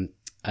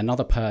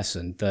another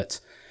person that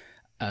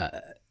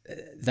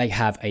they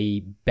have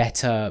a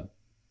better,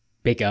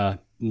 bigger,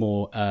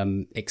 more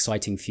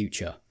exciting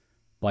future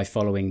by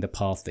following the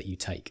path that you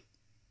take,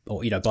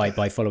 or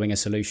by following a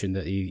solution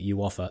that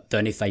you offer,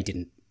 than if they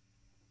didn't.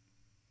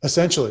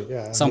 Essentially,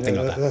 yeah. Something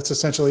like that. That's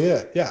essentially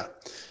it. Yeah.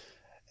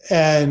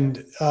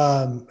 And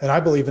I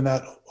believe in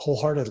that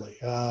wholeheartedly.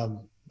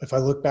 If I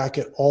look back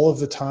at all of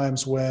the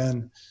times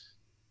when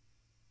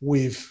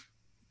we've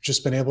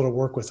just been able to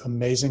work with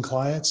amazing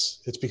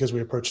clients, it's because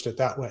we approached it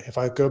that way. If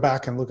I go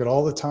back and look at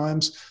all the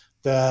times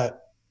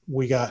that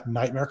we got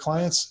nightmare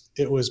clients,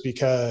 it was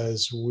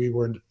because we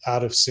were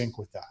out of sync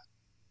with that.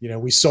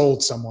 We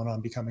sold someone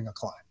on becoming a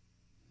client.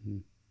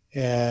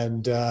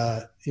 And,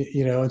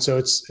 and so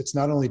it's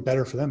not only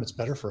better for them, it's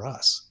better for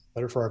us,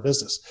 better for our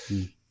business.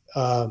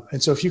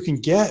 And so if you can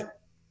get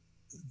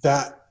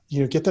that,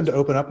 get them to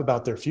open up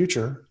about their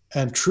future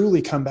and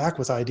truly come back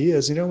with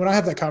ideas, when I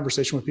have that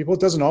conversation with people,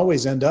 it doesn't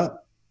always end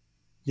up,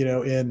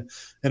 in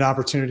an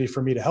opportunity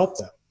for me to help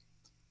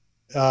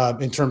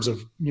them, in terms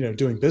of,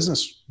 doing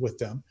business with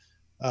them.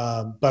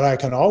 But I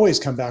can always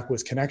come back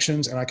with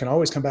connections, and I can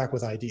always come back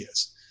with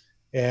ideas.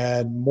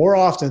 And more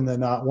often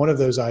than not, one of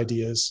those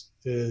ideas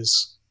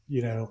is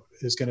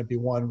going to be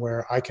one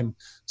where I can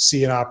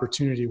see an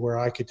opportunity where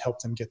I could help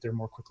them get there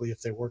more quickly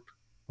if they worked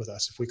with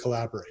us, if we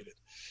collaborated.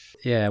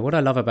 Yeah, what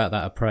I love about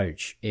that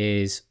approach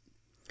is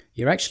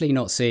you're actually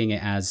not seeing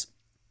it as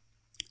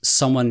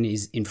someone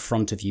is in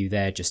front of you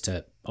there just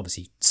to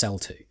obviously sell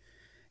to.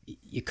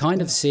 You're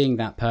kind of seeing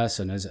that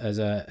person as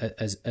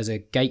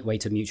a gateway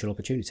to mutual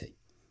opportunity,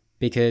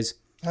 because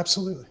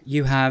absolutely,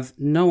 you have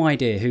no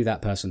idea who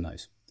that person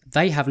knows.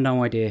 They have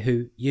no idea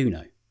who you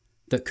know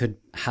that could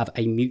have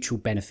a mutual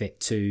benefit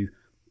to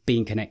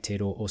being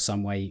connected or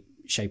some way,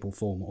 shape or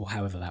form, or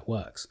however that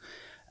works.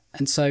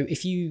 And so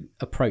if you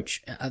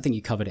approach, I think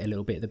you covered it a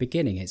little bit at the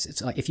beginning,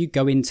 it's like if you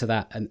go into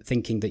that and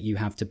thinking that you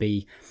have to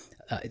be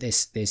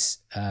this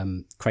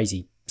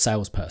crazy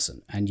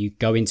salesperson, and you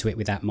go into it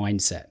with that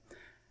mindset,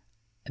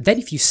 then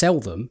if you sell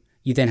them,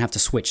 you then have to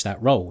switch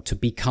that role to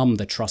become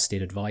the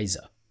trusted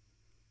advisor.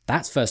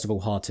 That's first of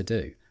all hard to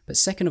do. But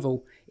second of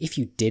all, if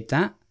you did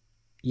that,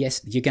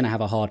 yes, you're going to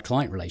have a hard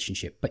client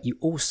relationship, but you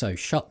also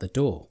shut the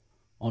door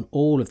on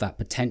all of that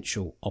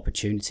potential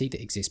opportunity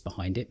that exists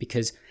behind it,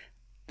 because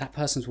that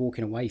person's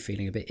walking away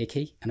feeling a bit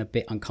icky and a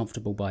bit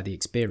uncomfortable by the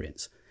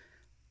experience.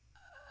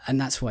 And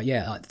that's why,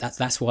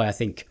 that's why I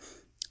think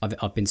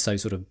I've been so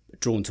sort of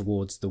drawn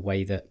towards the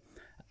way that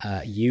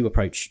you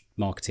approach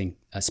marketing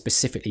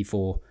specifically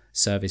for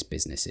service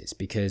businesses,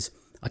 because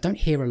I don't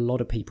hear a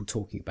lot of people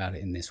talking about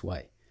it in this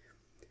way.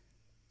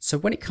 So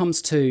when it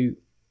comes to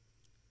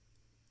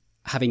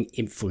having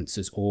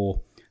influencers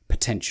or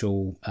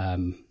potential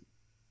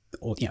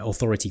or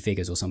authority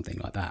figures or something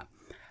like that,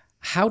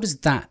 how does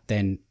that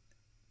then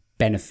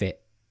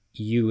benefit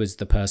you as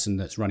the person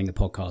that's running the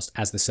podcast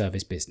as the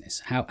service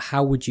business?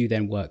 How would you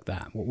then work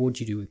that? What would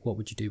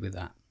you do with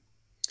that?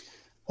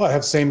 Well, I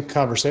have the same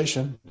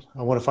conversation.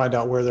 I want to find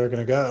out where they're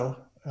going to go,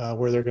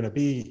 where they're going to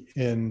be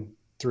in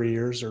 3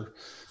 years or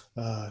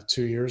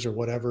 2 years or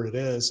whatever it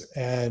is,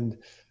 and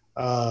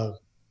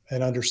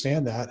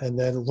understand that, and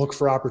then look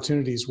for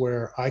opportunities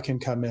where I can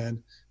come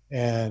in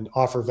and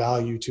offer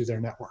value to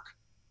their network.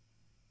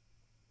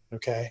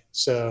 Okay.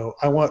 So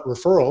I want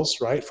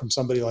referrals, right, from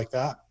somebody like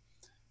that.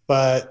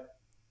 But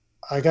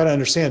I got to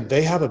understand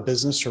they have a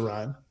business to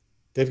run.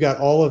 They've got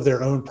all of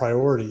their own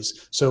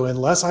priorities. So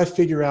unless I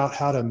figure out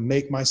how to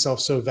make myself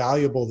so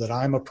valuable that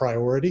I'm a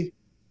priority,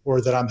 or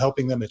that I'm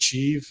helping them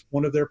achieve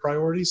one of their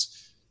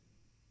priorities,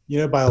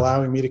 by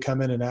allowing me to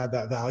come in and add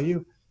that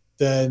value,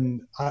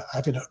 then I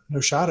have no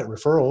shot at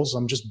referrals.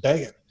 I'm just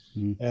begging.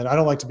 And I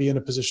don't like to be in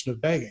a position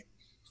of begging.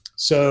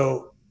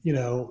 So,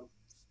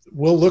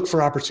 we'll look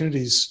for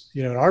opportunities,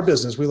 in our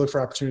business, we look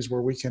for opportunities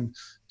where we can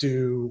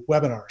do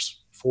webinars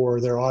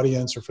for their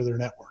audience or for their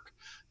network.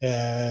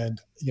 And,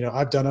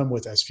 I've done them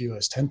with as few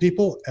as 10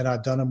 people, and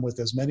I've done them with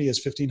as many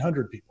as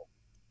 1,500 people.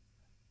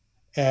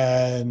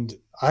 And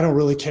I don't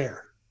really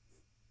care,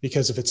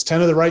 because if it's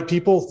 10 of the right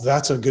people,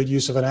 that's a good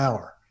use of an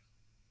hour.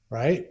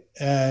 Right.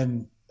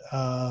 And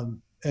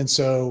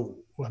so,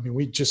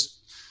 we just,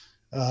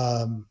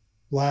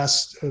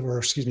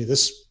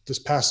 this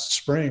past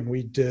spring,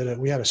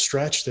 we had a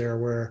stretch there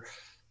where,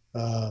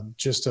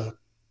 just a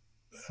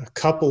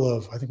couple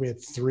of, I think we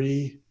had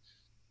 3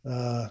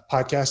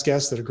 podcast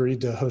guests that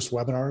agreed to host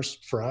webinars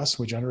for us.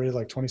 We generated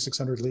like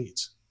 2,600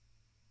 leads.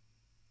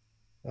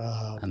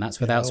 And that's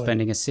without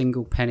spending a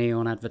single penny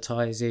on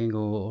advertising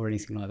or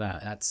anything like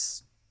that.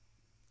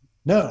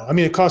 No,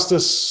 it cost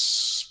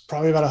us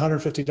probably about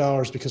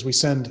 $150, because we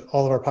send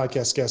all of our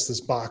podcast guests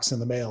this box in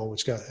the mail,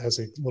 which has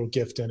a little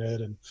gift in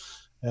it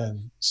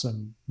and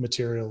some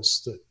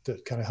materials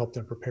that kind of help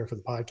them prepare for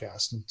the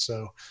podcast. And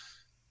so,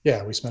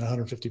 yeah, we spent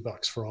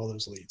 $150 for all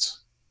those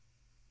leads.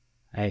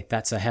 Hey,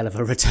 that's a hell of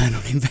a return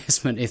on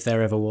investment if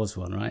there ever was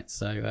one, right?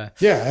 So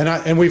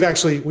yeah, and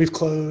we've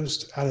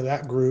closed out of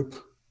that group.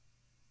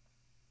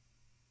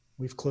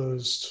 We've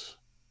closed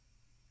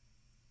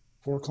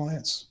 4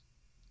 clients.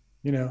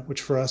 Which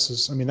for us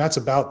is, that's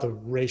about the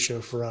ratio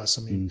for us.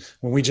 When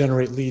we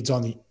generate leads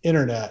on the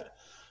internet,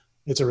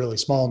 it's a really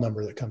small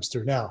number that comes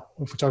through. Now,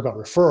 if we talk about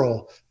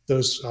referral,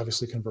 those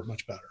obviously convert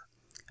much better.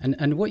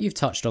 And what you've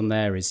touched on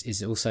there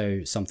is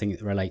also something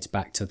that relates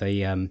back to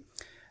the,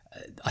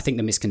 I think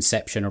the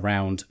misconception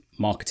around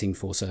marketing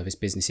for service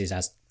businesses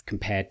as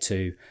compared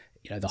to,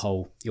 the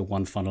whole your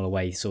one funnel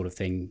away sort of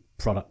thing,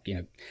 product,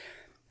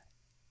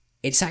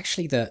 It's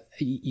actually that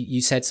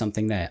you said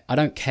something there. I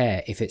don't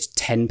care if it's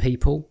 10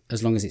 people,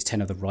 as long as it's 10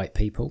 of the right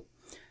people.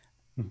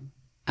 Mm-hmm.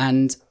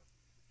 And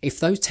if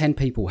those 10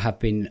 people have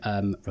been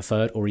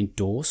referred or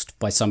endorsed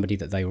by somebody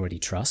that they already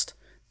trust,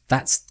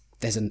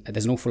 there's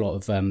an awful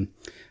lot of,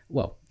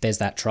 there's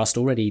that trust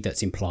already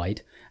that's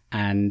implied,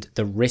 and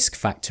the risk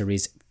factor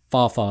is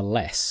far, far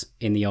less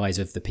in the eyes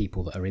of the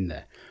people that are in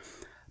there.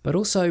 But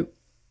also,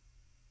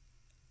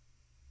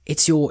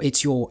 it's your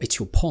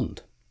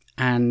pond,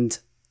 and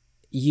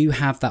you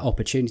have that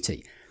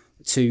opportunity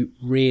to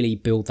really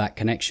build that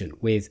connection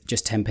with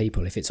just 10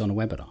 people if it's on a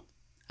webinar.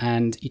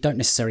 And you don't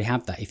necessarily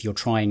have that if you're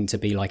trying to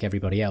be like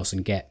everybody else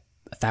and get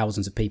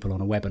thousands of people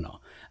on a webinar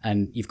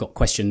and you've got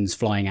questions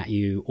flying at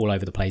you all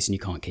over the place and you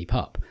can't keep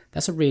up.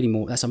 That's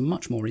a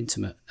much more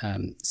intimate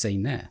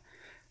scene there.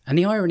 And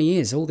the irony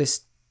is all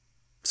this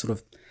sort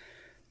of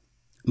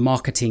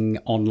marketing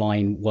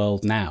online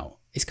world now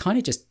is kind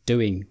of just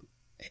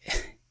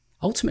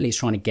ultimately it's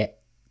trying to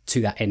get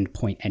to that end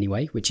point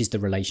anyway, which is the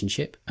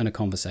relationship and a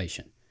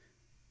conversation.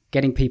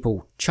 Getting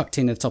people chucked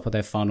in the top of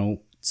their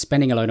funnel,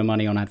 spending a load of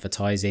money on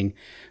advertising,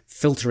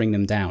 filtering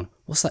them down.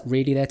 What's that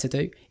really there to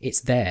do?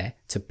 It's there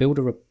to build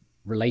a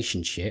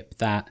relationship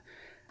that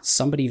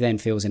somebody then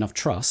feels enough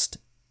trust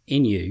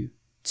in you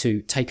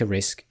to take a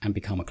risk and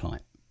become a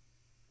client.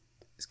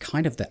 It's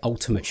kind of the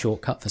ultimate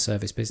shortcut for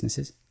service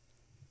businesses.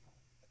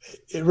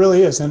 It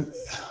really is. And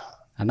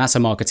that's a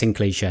marketing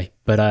cliche,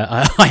 but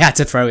I had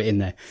to throw it in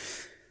there.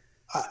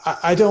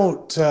 I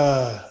don't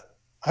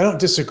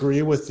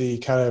disagree with the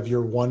kind of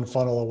your one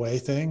funnel away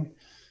thing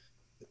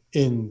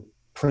in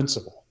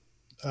principle.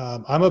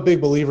 I'm a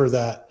big believer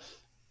that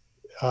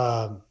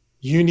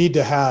you need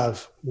to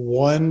have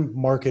one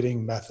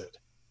marketing method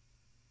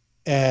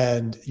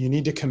and you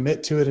need to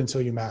commit to it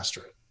until you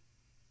master it.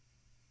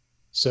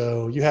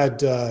 So you had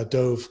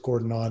Dove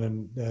Gordon on,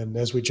 and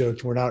as we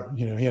joked, we're not,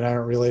 he and I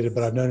aren't related,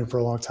 but I've known him for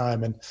a long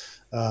time, and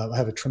I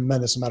have a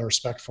tremendous amount of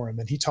respect for him.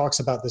 And he talks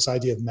about this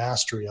idea of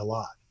mastery a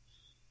lot,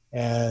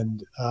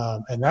 and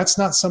that's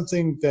not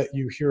something that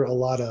you hear a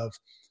lot of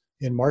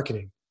in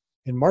marketing.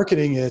 In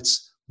marketing,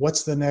 it's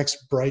what's the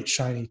next bright,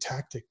 shiny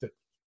tactic that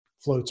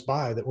floats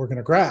by that we're going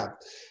to grab,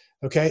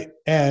 okay?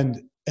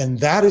 And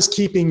that is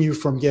keeping you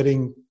from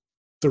getting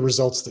the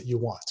results that you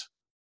want.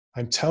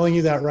 I'm telling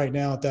you that right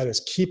now, that is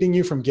keeping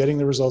you from getting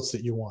the results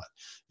that you want.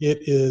 It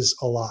is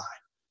a lie,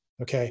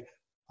 okay?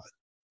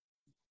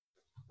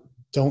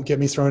 Don't get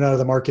me thrown out of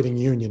the marketing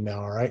union now,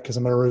 all right? Because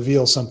I'm going to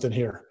reveal something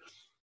here.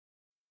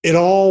 It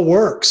all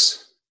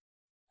works.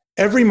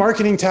 Every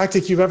marketing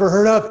tactic you've ever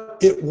heard of,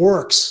 it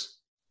works.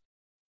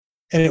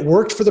 And it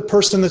worked for the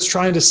person that's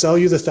trying to sell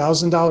you the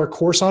 $1,000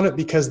 course on it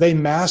because they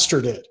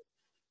mastered it.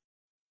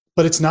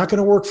 But it's not going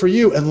to work for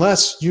you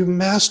unless you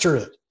master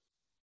it.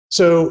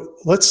 So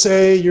let's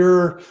say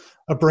you're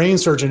a brain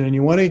surgeon and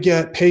you want to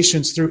get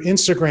patients through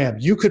Instagram.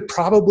 You could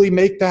probably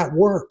make that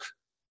work,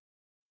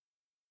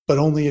 but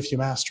only if you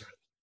master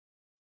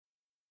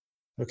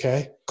it.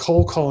 Okay?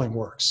 Cold calling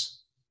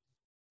works.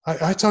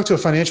 I talked to a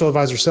financial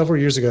advisor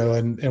several years ago,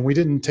 and we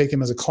didn't take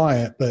him as a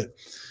client, but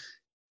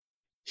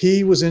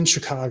he was in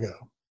Chicago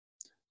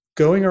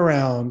going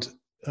around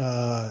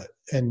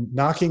and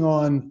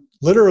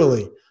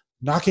literally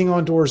knocking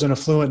on doors in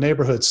affluent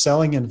neighborhoods,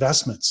 selling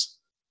investments.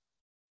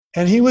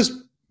 And he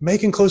was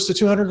making close to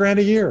 $200,000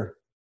 a year,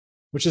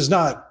 which is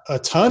not a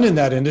ton in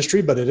that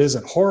industry, but it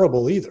isn't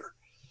horrible either.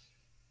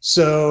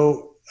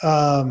 So, it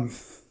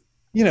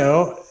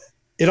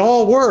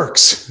all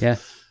works. Yeah.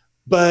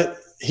 But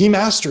he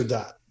mastered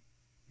that.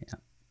 Yeah.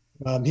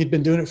 He'd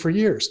been doing it for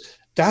years.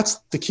 That's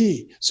the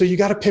key. So you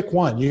got to pick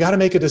one. You got to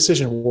make a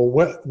decision.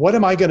 Well, what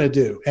am I going to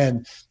do?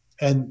 And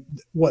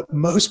what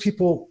most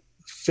people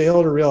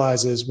fail to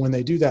realize is when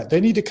they do that, they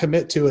need to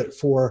commit to it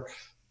for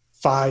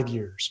 5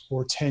 years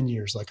or 10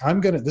 years. Like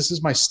this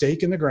is my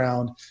stake in the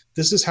ground.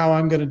 This is how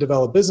I'm going to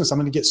develop business. I'm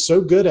going to get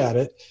so good at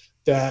it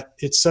that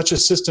it's such a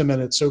system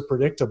and it's so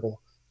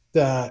predictable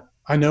that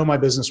I know my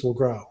business will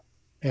grow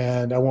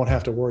and I won't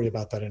have to worry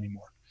about that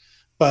anymore.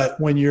 But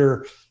when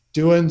you're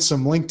doing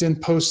some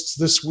LinkedIn posts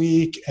this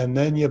week and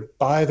then you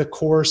buy the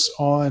course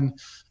on,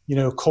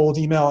 cold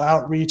email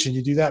outreach, and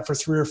you do that for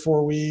 3 or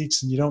 4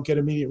 weeks and you don't get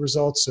immediate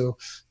results. So,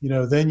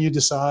 then you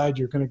decide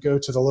you're going to go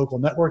to the local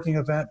networking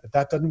event, but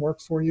that doesn't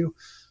work for you,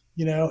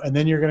 and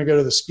then you're going to go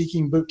to the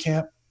speaking boot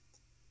camp.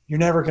 You're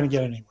never going to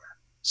get anywhere.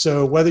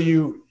 So whether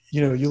you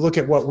look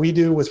at what we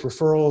do with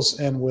referrals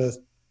and with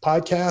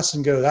podcasts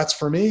and go, that's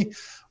for me,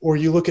 or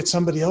you look at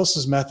somebody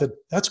else's method,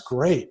 that's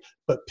great,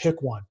 but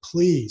pick one,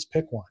 please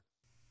pick one.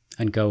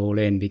 And go all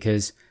in,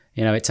 because,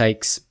 it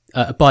takes,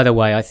 by the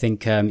way, I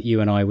think you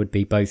and I would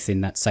be both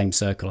in that same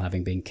circle,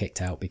 having been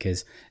kicked out,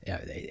 because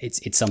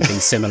it's something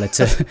similar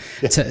to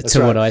right.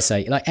 What I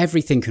say. Like,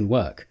 everything can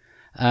work,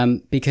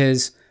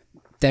 because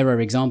there are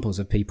examples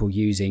of people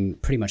using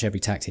pretty much every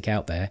tactic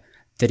out there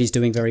that is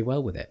doing very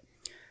well with it.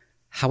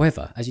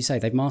 However, as you say,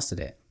 they've mastered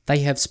it. They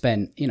have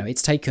spent,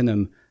 it's taken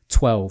them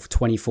 12,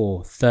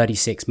 24,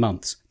 36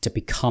 months to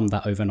become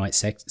that overnight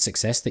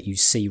success that you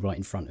see right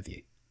in front of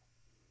you.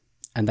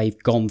 And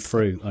they've gone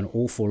through an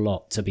awful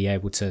lot to be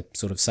able to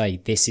sort of say,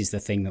 this is the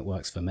thing that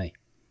works for me.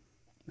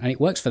 And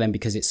it works for them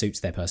because it suits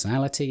their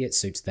personality, it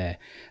suits their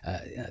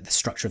the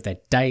structure of their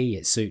day,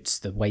 it suits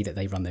the way that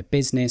they run their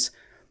business.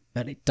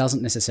 But it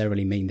doesn't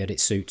necessarily mean that it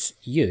suits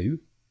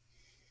you.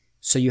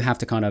 So you have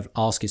to kind of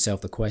ask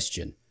yourself the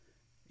question,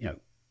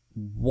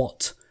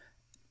 what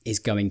is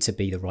going to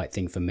be the right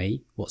thing for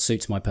me? What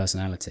suits my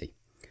personality?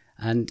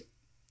 And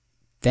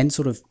then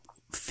sort of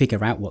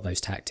figure out what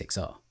those tactics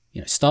are.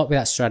 Start with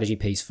that strategy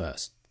piece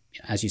first.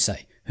 As you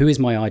say, who is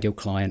my ideal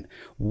client?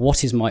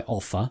 What is my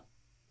offer?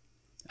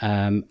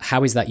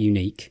 How is that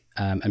unique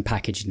and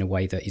packaged in a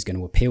way that is going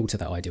to appeal to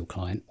that ideal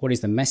client? What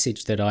is the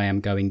message that I am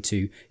going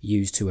to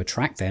use to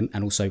attract them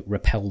and also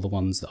repel the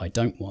ones that I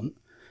don't want?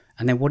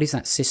 And then what is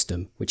that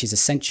system, which is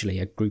essentially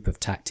a group of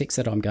tactics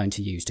that I'm going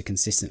to use to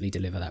consistently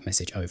deliver that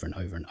message over and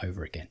over and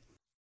over again?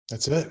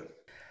 That's it.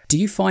 Do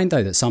you find,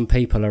 though, that some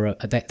people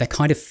they're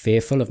kind of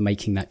fearful of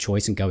making that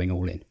choice and going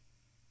all in?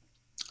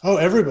 Oh,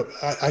 everybody.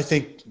 I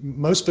think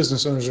most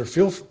business owners are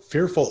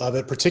fearful of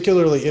it,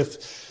 particularly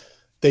if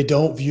they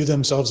don't view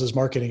themselves as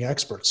marketing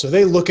experts. So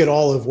they look at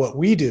all of what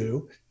we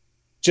do,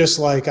 just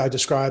like I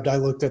described, I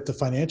looked at the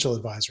financial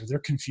advisor. They're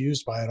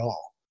confused by it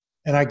all.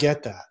 And I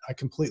get that. I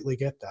completely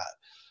get that.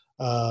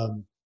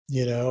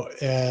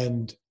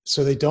 And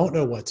so they don't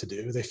know what to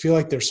do. They feel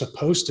like they're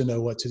supposed to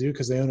know what to do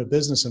because they own a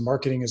business, and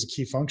marketing is a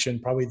key function,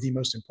 probably the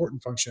most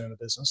important function in a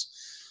business.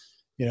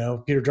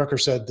 Peter Drucker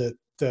said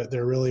that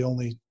there are really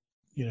only,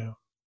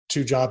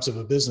 two jobs of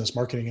a business: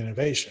 marketing and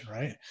innovation,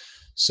 right?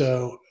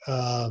 So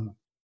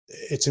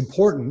it's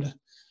important,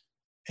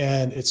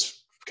 and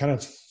it's kind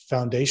of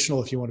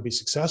foundational. If you want to be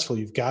successful,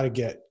 you've got to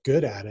get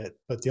good at it.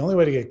 But the only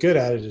way to get good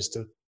at it is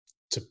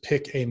to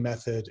pick a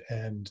method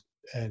and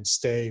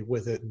stay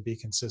with it and be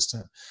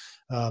consistent.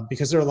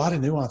 Because there are a lot of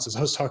nuances.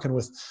 I was talking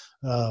with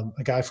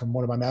a guy from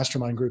one of my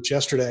mastermind groups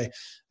yesterday,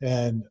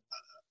 and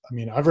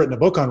I've written a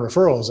book on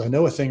referrals. I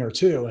know a thing or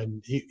two,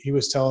 and he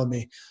was telling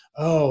me,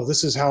 "Oh,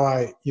 this is how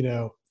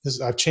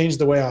I've changed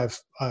the way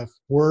I've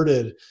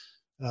worded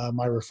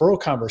my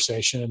referral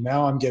conversation, and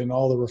now I'm getting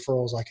all the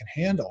referrals I can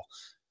handle."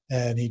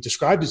 And he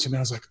described it to me. I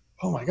was like,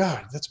 "Oh my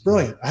God, that's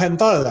brilliant! I hadn't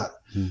thought of that."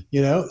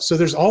 Mm-hmm. So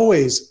there's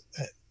always,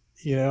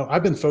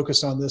 I've been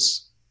focused on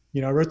this.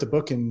 I wrote the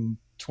book in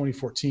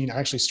 2014. I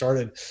actually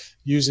started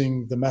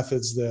using the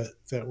methods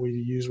that we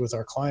use with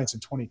our clients in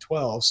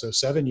 2012. So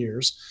 7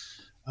 years.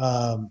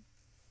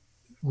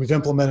 We've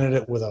implemented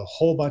it with a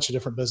whole bunch of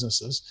different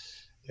businesses,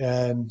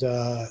 and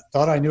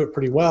thought I knew it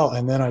pretty well.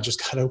 And then I just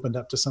got opened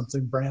up to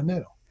something brand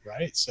new.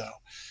 Right. So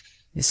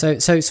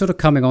sort of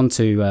coming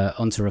onto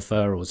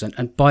referrals.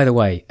 And by the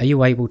way, are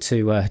you able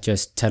to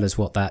just tell us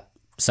what that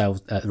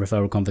sales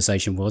referral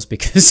conversation was?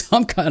 Because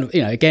I'm kind of,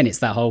 again, it's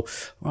that whole,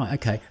 right,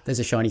 okay, there's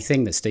a shiny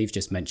thing that Steve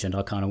just mentioned.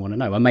 I kind of want to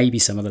know, or maybe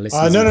some of the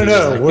listeners. No.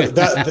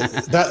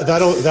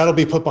 That'll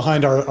be put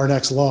behind our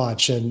next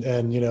launch, and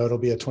it'll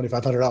be a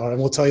 $2,500, and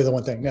we'll tell you the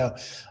one thing. Now,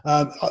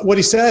 what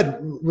he said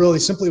really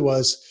simply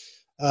was,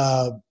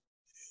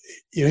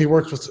 he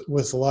worked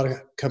with a lot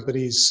of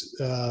companies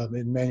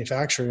in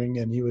manufacturing,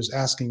 and he was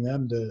asking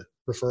them to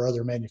refer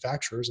other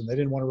manufacturers, and they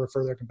didn't want to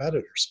refer their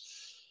competitors.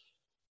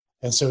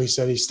 And so he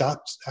said he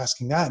stopped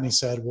asking that, and he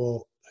said,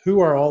 "Well,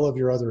 who are all of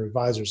your other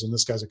advisors?" And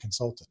this guy's a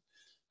consultant.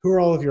 "Who are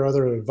all of your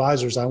other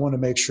advisors? I want to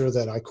make sure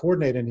that I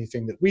coordinate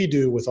anything that we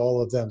do with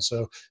all of them.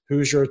 So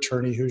who's your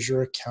attorney? Who's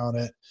your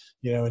accountant?"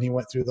 And he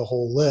went through the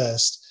whole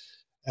list.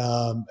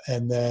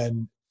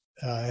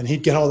 And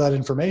he'd get all that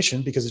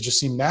information because it just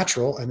seemed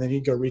natural. And then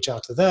he'd go reach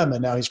out to them.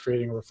 And now he's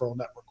creating a referral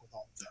network with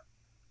all of them.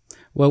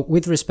 Well,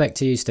 with respect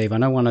to you, Steve, I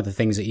know one of the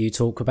things that you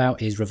talk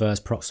about is reverse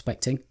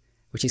prospecting,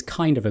 which is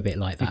kind of a bit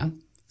like that. Mm-hmm.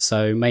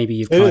 So maybe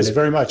you've kind of,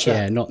 very much,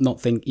 yeah. Not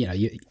think,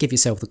 you give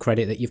yourself the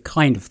credit that you've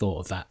kind of thought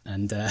of that,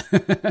 and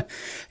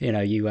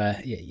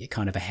you're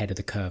kind of ahead of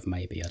the curve,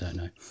 maybe. I don't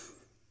know.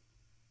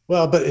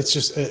 Well, but it's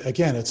just,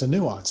 again, it's a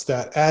nuance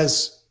that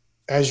as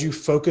you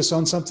focus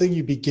on something,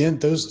 you begin,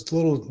 those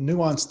little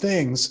nuanced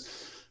things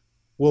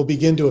will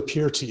begin to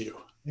appear to you,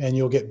 and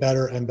you'll get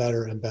better and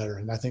better and better.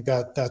 And I think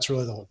that's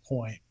really the whole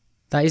point.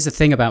 That is the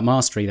thing about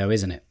mastery, though,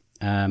 isn't it?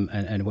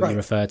 And what you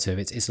refer to,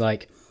 it's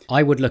like,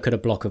 I would look at a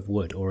block of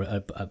wood or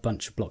a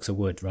bunch of blocks of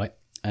wood, right,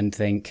 and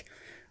think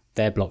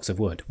they're blocks of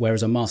wood.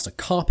 Whereas a master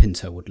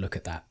carpenter would look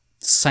at that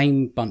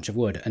same bunch of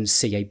wood and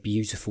see a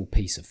beautiful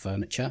piece of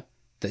furniture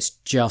that's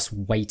just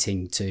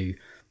waiting to,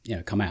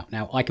 come out.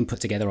 Now, I can put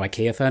together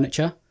IKEA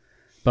furniture,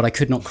 but I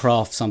could not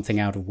craft something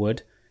out of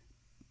wood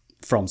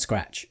from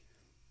scratch.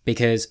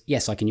 Because,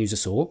 yes, I can use a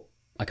saw,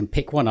 I can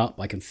pick one up,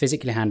 I can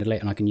physically handle it,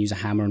 and I can use a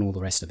hammer and all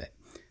the rest of it.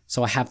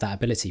 So I have that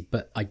ability,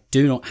 but I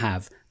do not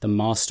have the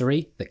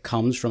mastery that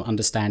comes from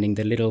understanding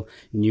the little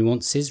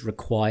nuances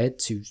required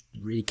to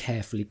really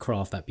carefully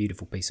craft that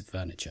beautiful piece of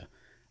furniture.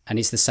 And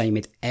it's the same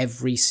with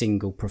every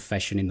single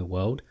profession in the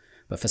world.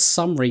 But for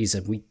some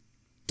reason, we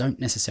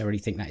don't necessarily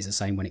think that is the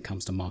same when it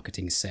comes to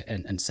marketing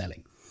and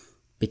selling.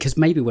 Because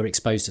maybe we're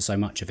exposed to so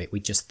much of it,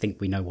 we just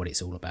think we know what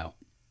it's all about.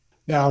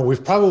 Now,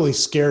 we've probably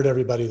scared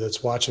everybody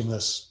that's watching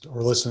this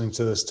or listening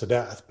to this to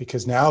death,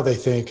 because now they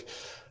think,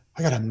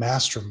 I got to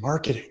master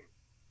marketing.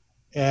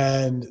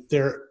 And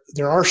there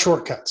are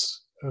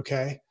shortcuts.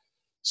 Okay.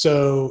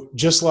 So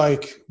just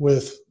like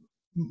with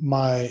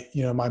my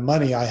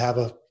money, I have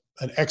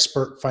an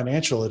expert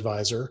financial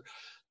advisor,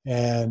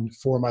 and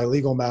for my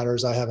legal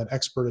matters, I have an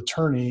expert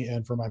attorney.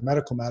 And for my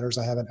medical matters,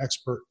 I have an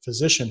expert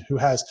physician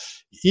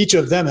each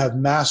of them have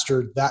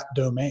mastered that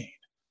domain,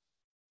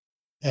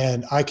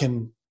 and I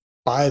can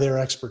buy their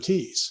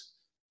expertise.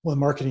 Well, in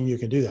marketing, you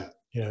can do that.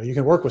 You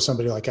can work with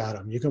somebody like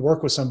Adam. You can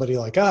work with somebody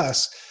like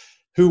us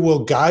who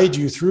will guide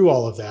you through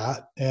all of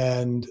that.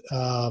 And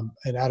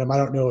Adam, I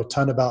don't know a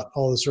ton about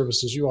all the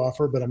services you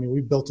offer, but I mean,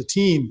 we've built a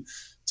team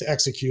to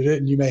execute it,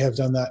 and you may have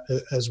done that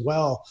as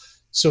well,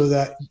 so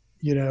that,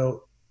 you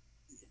know,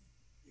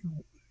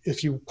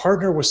 if you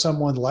partner with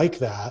someone like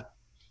that,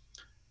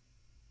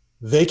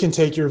 they can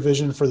take your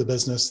vision for the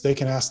business, they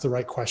can ask the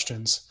right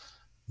questions,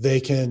 they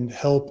can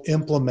help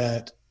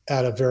implement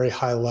at a very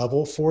high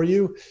level for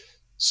you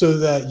so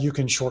that you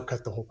can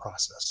shortcut the whole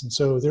process. And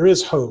so there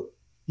is hope,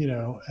 you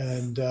know,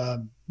 and,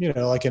 you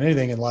know, like in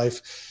anything in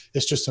life,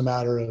 it's just a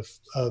matter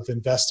of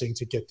investing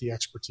to get the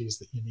expertise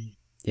that you need.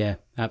 Yeah,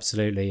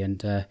 absolutely.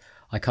 And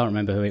I can't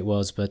remember who it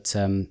was, but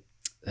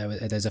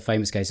there's a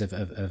famous case of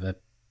a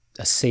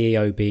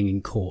CEO being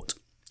in court,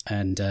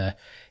 and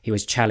he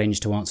was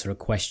challenged to answer a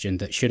question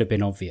that should have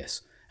been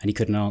obvious, and he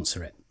couldn't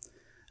answer it.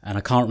 And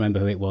I can't remember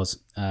who it was.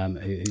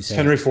 Who said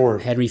Henry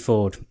Ford. Henry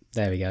Ford.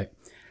 There we go.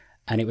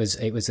 And it was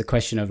a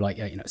question of like,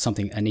 you know,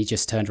 something, and he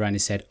just turned around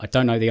and said, "I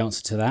don't know the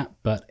answer to that,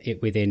 but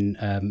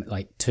within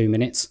like 2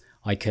 minutes,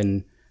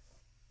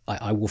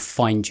 I will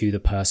find you the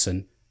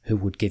person who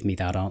would give me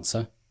that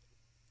answer."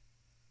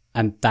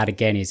 And that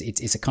again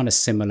it's a kind of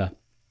similar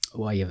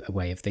way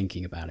of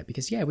thinking about it,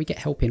 because yeah, we get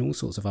help in all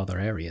sorts of other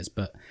areas,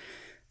 but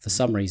for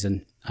some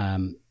reason,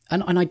 and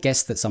I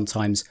guess that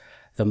sometimes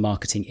the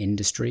marketing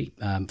industry,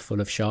 full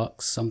of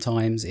sharks,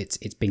 sometimes it's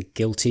been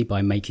guilty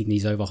by making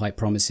these overhyped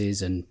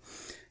promises and,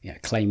 you know,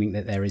 claiming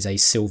that there is a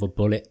silver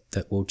bullet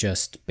that will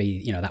just be,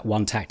 you know, that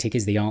one tactic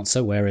is the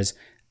answer, whereas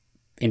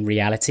in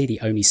reality,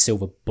 the only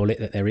silver bullet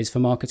that there is for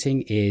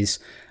marketing is,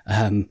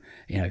 you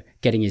know,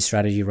 getting your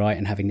strategy right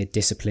and having the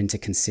discipline to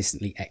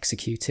consistently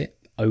execute it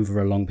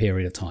over a long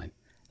period of time.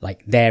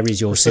 Like, there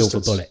is your silver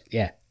bullet.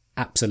 Yeah,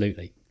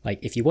 absolutely. Like,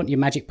 if you want your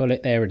magic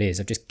bullet, there it is.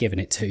 I've just given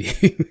it to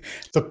you.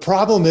 The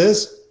problem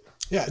is,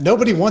 yeah,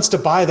 nobody wants to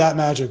buy that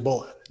magic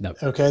bullet. No.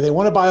 Okay. They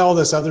want to buy all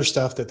this other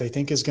stuff that they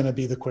think is going to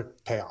be the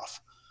quick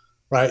payoff.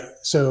 Right.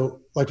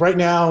 So like right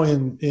now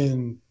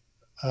in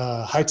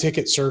high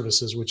ticket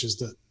services, which is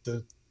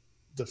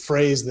the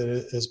phrase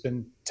that has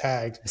been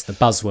tagged. It's the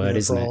buzzword, for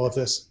isn't it? all of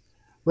this.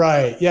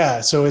 Right.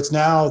 Yeah. So it's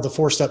now the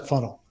 4-step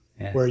funnel.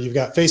 Yeah. Where you've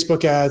got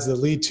Facebook ads that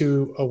lead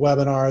to a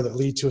webinar, that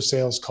lead to a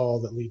sales call,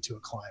 that lead to a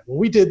client. Well,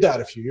 we did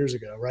that a few years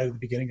ago, right at the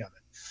beginning of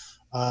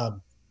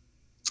it.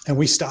 And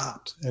we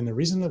stopped. And the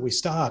reason that we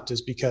stopped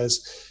is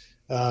because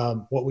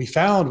what we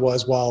found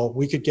was, while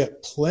we could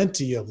get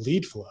plenty of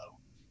lead flow,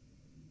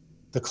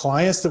 the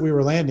clients that we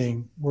were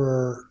landing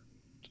were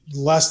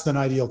less than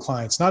ideal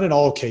clients. Not in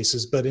all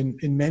cases, but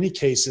in many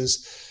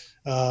cases,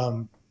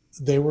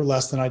 they were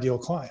less than ideal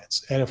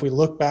clients. And if we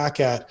look back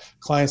at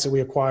clients that we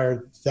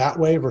acquired that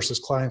way versus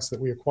clients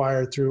that we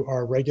acquired through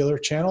our regular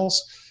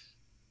channels,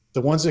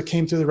 the ones that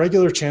came through the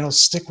regular channels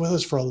stick with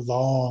us for a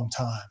long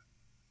time.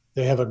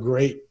 They have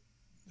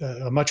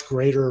a much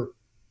greater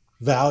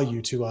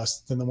value to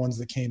us than the ones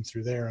that came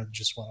through there and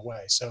just went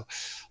away. So,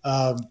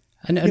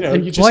 and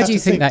why do you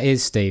think that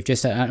is, Steve?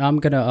 Just I'm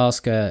going to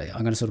ask. I'm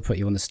going to sort of put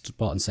you on the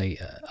spot and say,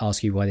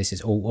 ask you why this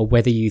is, or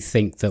whether you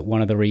think that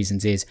one of the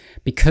reasons is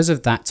because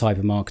of that type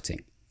of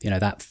marketing. You know,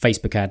 that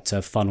Facebook ad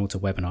to funnel to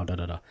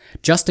webinar,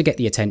 Just to get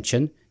the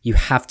attention, you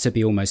have to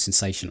be almost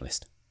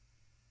sensationalist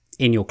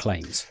in your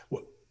claims.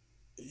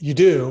 You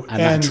do,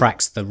 and that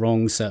attracts the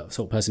wrong sort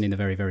of person in the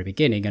very, very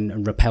beginning,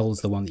 and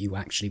repels the one that you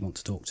actually want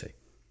to talk to.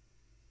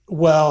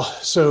 Well,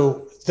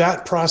 so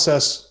that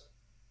process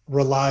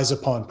relies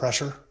upon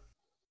pressure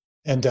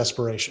and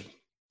desperation.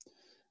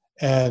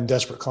 And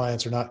desperate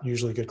clients are not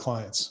usually good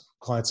clients.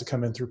 Clients that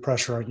come in through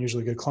pressure aren't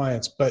usually good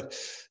clients. But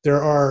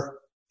there are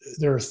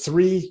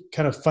 3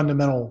 kind of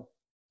fundamental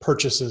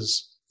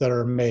purchases that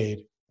are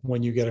made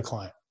when you get a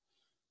client.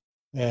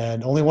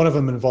 And only one of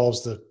them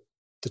involves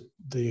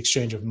the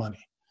exchange of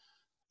money.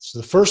 So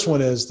the first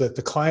one is that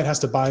the client has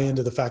to buy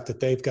into the fact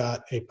that they've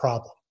got a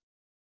problem.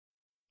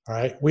 All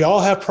right. We all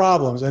have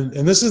problems.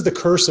 And this is the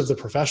curse of the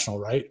professional,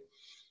 right?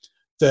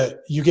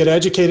 That you get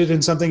educated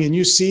in something and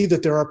you see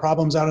that there are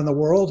problems out in the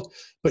world,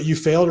 but you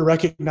fail to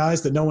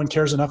recognize that no one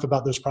cares enough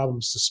about those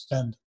problems to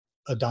spend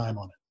a dime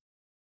on it.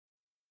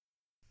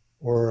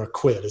 Or a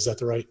quid. Is that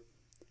the right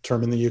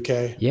term in the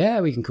UK? Yeah,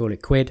 we can call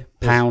it quid,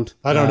 pound.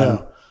 I don't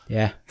know.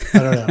 Yeah. I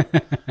don't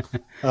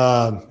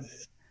know.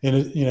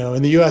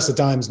 In the US, a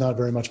dime is not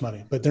very much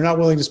money, but they're not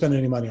willing to spend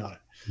any money on it.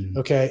 Mm-hmm.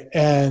 Okay.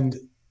 And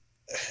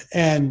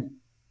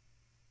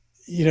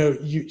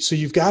so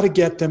you've got to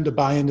get them to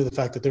buy into the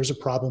fact that there's a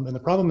problem, and the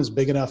problem is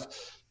big enough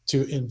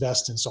to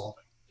invest in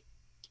solving.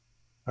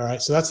 All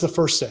right. So that's the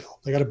first sale.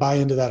 They got to buy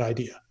into that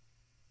idea.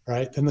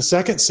 Right. Then the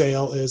second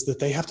sale is that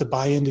they have to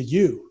buy into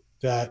you,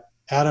 that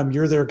Adam,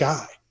 you're their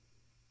guy.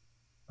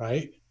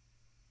 Right.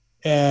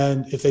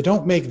 And if they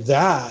don't make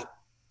that,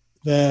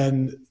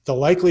 then the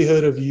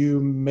likelihood of you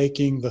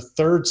making the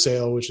third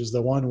sale, which is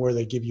the one where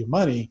they give you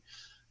money,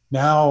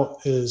 now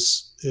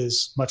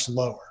is much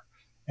lower.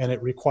 And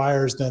it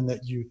requires then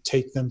that you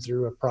take them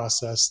through a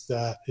process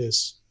that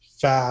is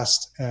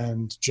fast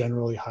and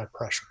generally high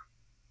pressure.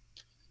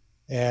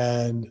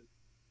 And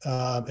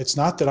it's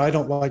not that I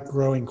don't like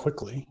growing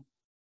quickly,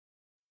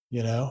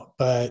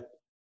 but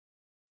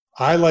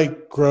I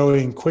like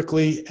growing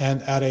quickly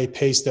and at a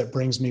pace that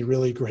brings me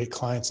really great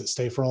clients that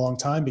stay for a long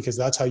time, because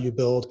that's how you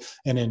build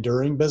an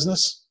enduring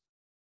business.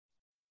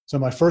 So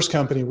my first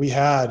company, we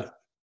had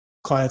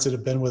clients that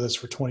have been with us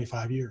for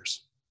 25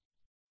 years.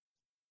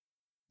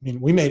 I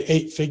mean, we made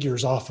 8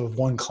 figures off of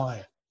one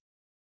client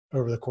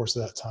over the course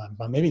of that time,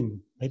 but maybe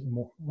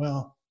more.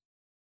 Well,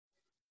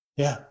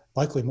 yeah,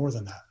 likely more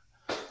than that.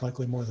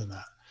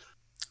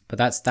 But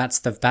that's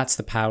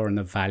the power and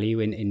the value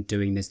in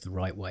doing this the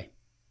right way.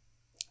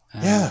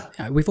 Yeah,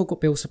 we've all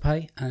got bills to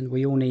pay, and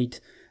we all need,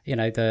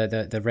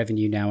 the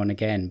revenue now and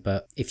again.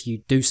 But if you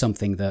do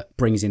something that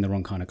brings in the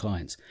wrong kind of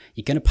clients,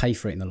 you're going to pay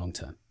for it in the long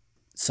term.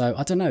 So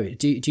I don't know.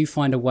 Do you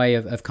find a way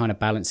of kind of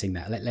balancing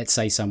that? Let's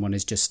say someone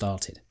has just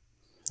started.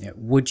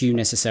 Would you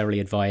necessarily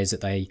advise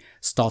that they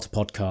start a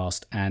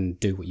podcast and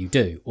do what you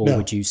do, or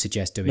would you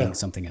suggest doing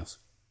something else?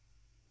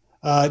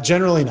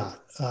 Generally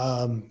not.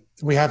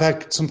 We have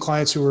had some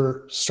clients who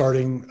are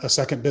starting a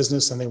second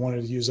business and they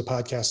wanted to use a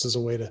podcast as a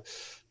way to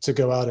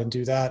go out and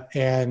do that.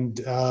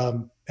 And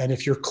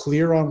if you're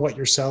clear on what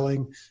you're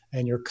selling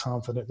and you're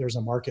confident there's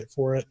a market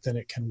for it, then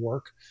it can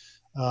work.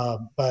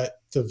 But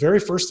the very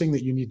first thing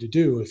that you need to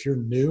do if you're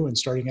new and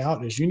starting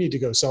out is you need to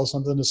go sell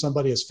something to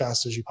somebody as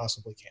fast as you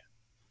possibly can.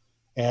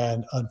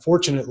 And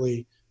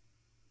unfortunately,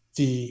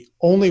 the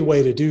only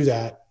way to do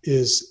that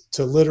is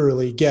to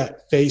literally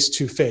get face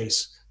to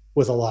face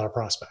with a lot of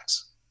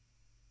prospects.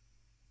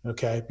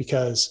 Okay.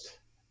 Because,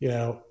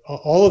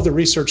 all of the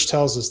research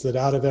tells us that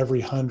out of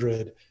every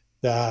 100,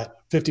 that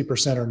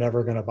 50% are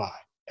never going to buy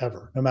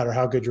ever, no matter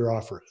how good your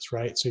offer is.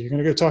 Right. So you're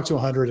going to go talk to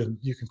 100 and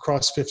you can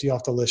cross 50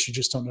 off the list. You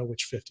just don't know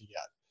which 50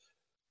 yet.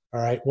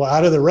 All right. Well,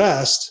 out of the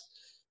rest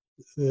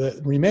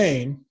that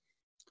remain,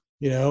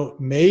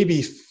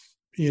 maybe,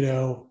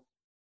 10%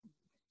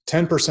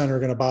 are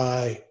going to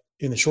buy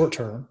in the short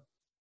term.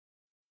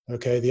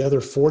 Okay. The other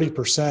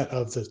 40%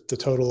 of the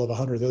total of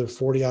 100, the other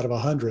 40 out of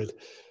 100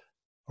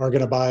 are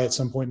going to buy at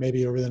some point,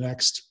 maybe over the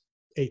next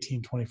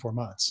 18, 24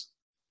 months.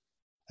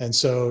 And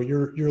so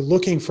you're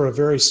looking for a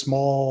very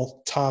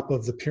small top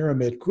of the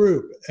pyramid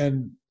group.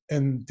 And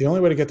the only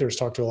way to get there is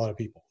talk to a lot of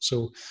people.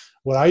 So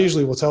what I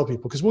usually will tell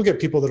people, because we'll get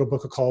people that'll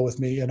book a call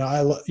with me, and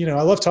I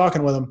love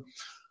talking with them,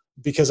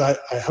 because I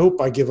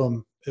hope I give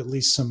them at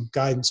least some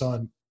guidance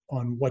on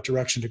what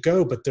direction to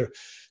go. But the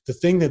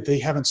thing that they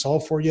haven't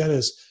solved for yet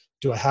is,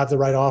 do I have the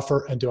right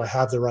offer and do I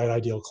have the right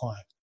ideal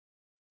client?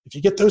 If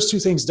you get those two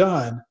things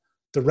done,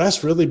 the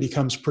rest really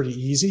becomes pretty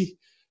easy.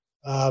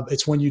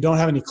 It's when you don't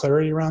have any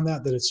clarity around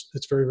that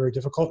it's very, very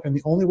difficult. And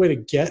the only way to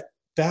get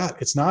that,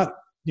 it's not,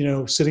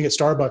 sitting at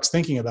Starbucks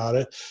thinking about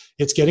it.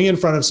 It's getting in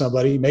front of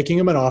somebody, making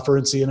them an offer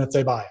and seeing if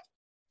they buy it.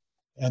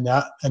 And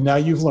now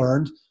you've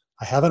learned,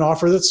 I have an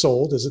offer that's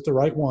sold. Is it the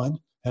right one?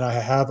 And I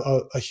have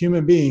a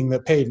human being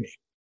that paid me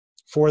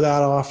for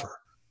that offer.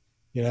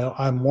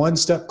 I'm one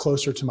step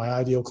closer to my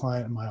ideal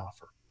client and my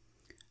offer.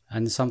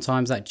 And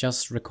sometimes that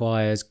just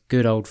requires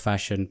good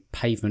old-fashioned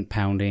pavement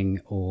pounding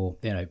or,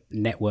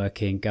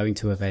 networking, going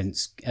to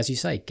events, as you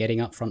say,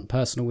 getting up front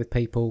personal with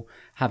people,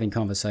 having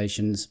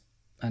conversations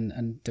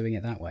and doing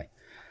it that way.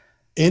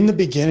 In the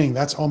beginning,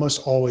 that's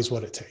almost always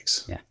what it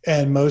takes. Yeah.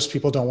 And most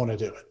people don't want to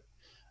do it.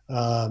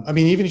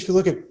 Even if you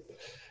look at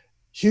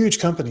huge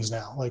companies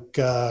now, like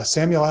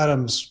Samuel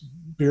Adams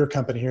Beer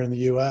Company here in the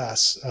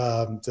U.S.,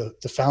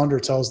 the founder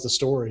tells the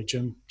story,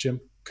 Jim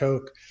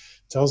Koch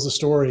tells the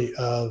story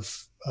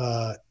of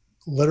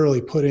literally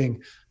putting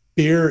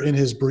beer in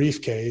his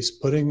briefcase,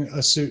 putting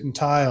a suit and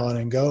tie on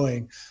and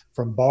going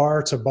from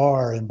bar to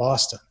bar in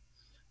Boston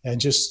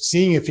and just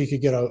seeing if he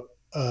could get a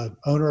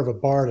owner of a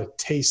bar to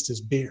taste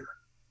his beer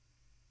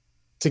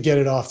to get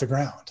it off the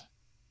ground.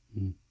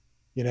 Mm.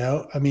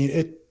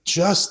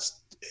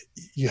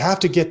 You have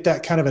to get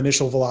that kind of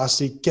initial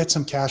velocity, get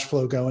some cash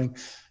flow going,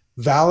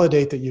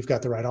 validate that you've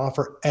got the right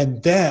offer.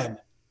 And then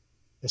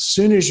as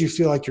soon as you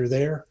feel like you're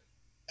there,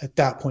 at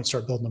that point,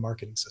 start building the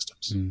marketing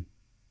systems. Mm.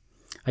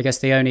 I guess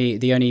the only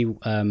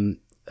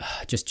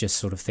just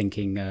sort of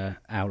thinking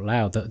out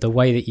loud, the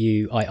way that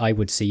I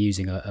would see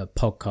using a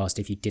podcast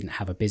if you didn't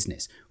have a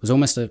business was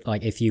almost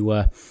like if you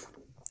were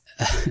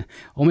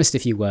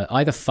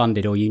either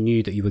funded or you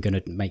knew that you were going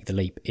to make the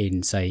leap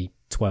in, say,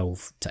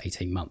 12 to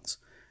 18 months.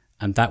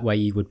 And that way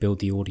you would build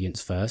the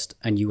audience first,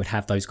 and you would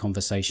have those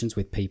conversations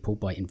with people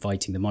by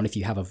inviting them on. If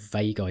you have a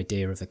vague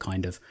idea of the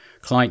kind of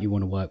client you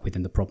want to work with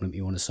and the problem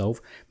you want to solve,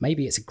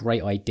 maybe it's a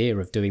great idea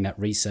of doing that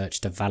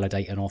research to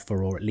validate an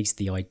offer or at least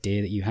the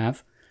idea that you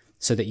have,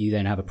 so that you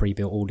then have a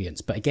pre-built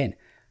audience. But again,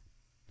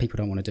 people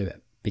don't want to do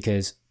it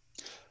because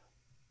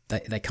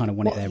they kind of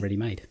want it there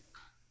ready-made.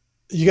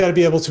 You got to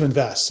be able to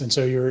invest. And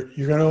so you're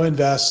going to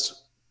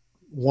invest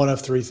one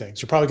of three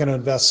things. You're probably going to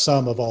invest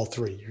some of all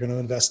three. You're going to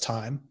invest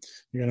time,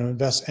 you're going to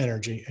invest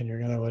energy, and you're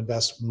going to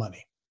invest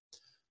money.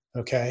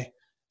 Okay.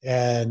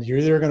 And you're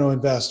either going to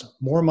invest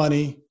more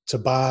money to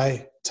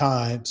buy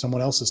time,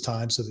 someone else's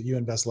time, so that you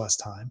invest less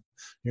time.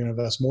 You're going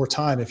to invest more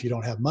time if you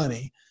don't have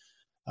money.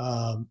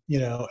 So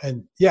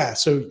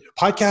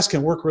podcasts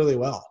can work really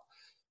well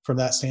from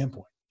that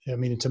standpoint.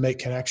 To make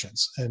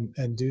connections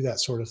and do that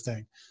sort of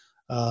thing.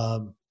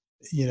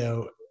 You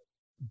know,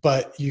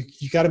 but you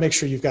got to make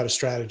sure you've got a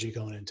strategy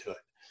going into it,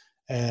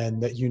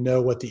 and that you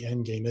know what the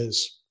end game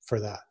is for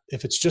that.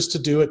 If it's just to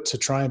do it to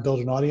try and build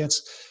an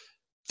audience,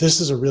 this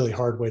is a really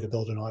hard way to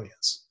build an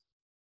audience.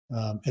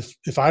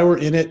 If I were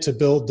in it to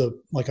build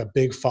a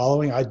big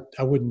following, I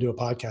wouldn't do a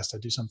podcast.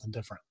 I'd do something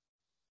different.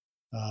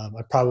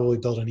 I'd probably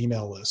build an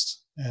email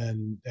list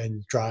and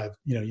drive,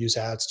 use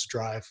ads to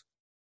drive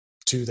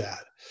to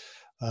that.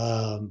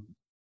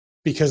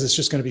 Because it's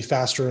just going to be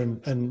faster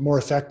and more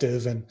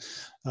effective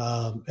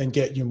and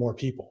get you more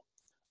people.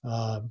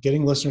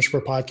 Getting listeners for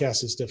a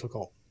podcast is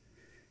difficult.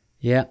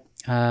 Yeah.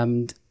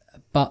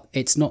 But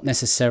it's not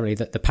necessarily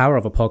that the power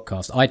of a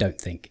podcast, I don't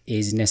think,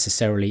 is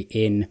necessarily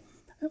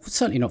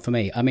certainly not for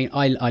me. I mean,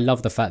 I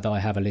love the fact that I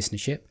have a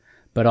listenership,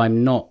 but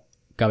I'm not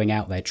going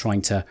out there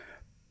trying to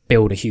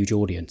build a huge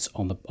audience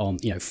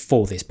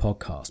for this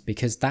podcast,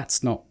 because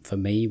that's not for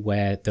me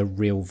where the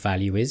real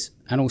value is.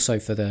 And also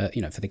for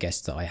the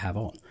guests that I have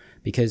on,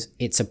 because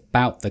it's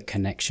about the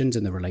connections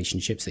and the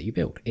relationships that you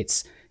build.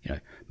 It's,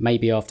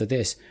 maybe after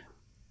this,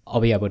 I'll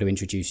be able to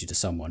introduce you to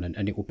someone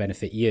and it will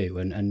benefit you,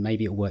 and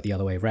maybe it'll work the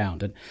other way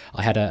around. And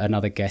I had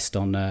another guest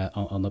on the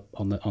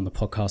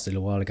podcast a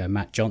little while ago,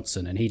 Matt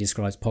Johnson, and he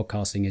describes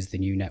podcasting as the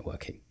new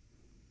networking.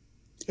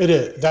 It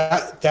is.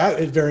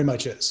 That it very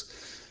much is.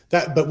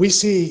 But we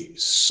see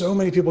so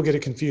many people get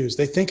it confused.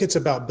 They think it's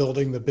about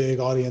building the big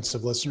audience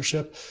of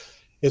listenership.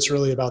 It's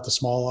really about the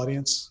small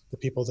audience, the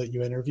people that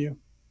you interview.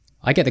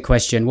 I get the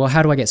question, well,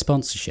 how do I get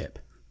sponsorship?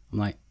 I'm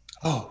like,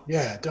 oh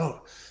yeah,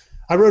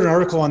 I wrote an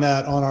article on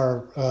that on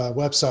our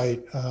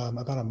website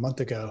about a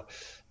month ago.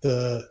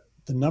 The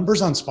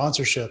numbers on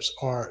sponsorships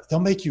they'll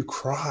make you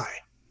cry.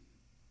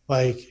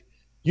 Like,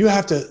 you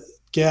have to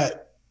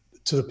get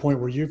to the point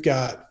where you've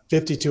got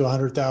 50 to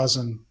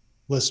 100,000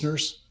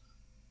 listeners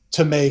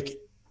to make,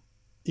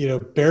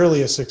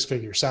 barely a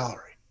six-figure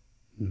salary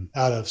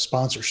out of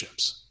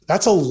sponsorships.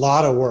 That's a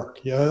lot of work.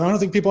 I don't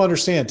think people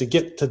understand, to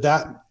get to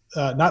that,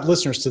 not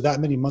listeners, to that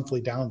many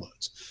monthly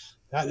downloads.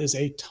 That is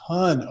a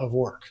ton of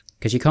work.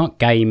 Because you can't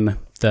game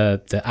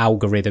the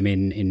algorithm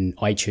in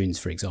iTunes,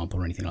 for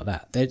example, or anything like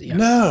that.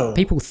 No.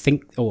 People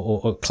think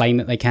or claim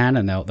that they can,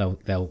 and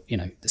they'll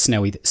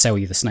sell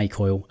you the snake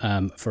oil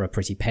for a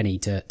pretty penny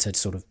to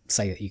sort of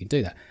say that you can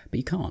do that, but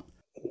you can't.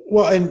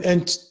 Well,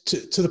 and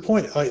to the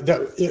point,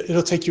 that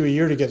it'll take you a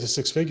year to get to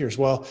six figures.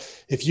 Well,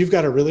 if you've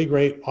got a really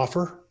great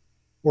offer,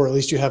 or at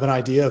least you have an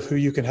idea of who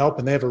you can help,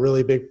 and they have a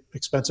really big,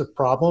 expensive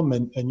problem,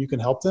 and you can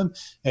help them,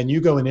 and you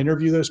go and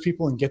interview those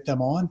people and get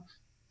them on,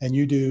 and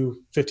you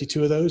do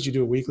 52 of those, you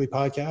do a weekly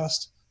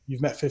podcast,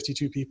 you've met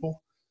 52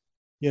 people.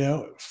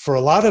 For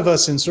a lot of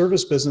us in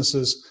service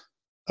businesses,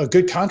 a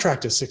good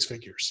contract is six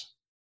figures.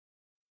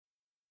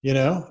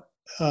 In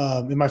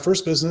my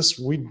first business,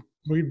 we'd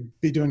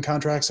be doing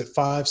contracts at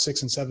 5,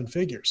 6, and 7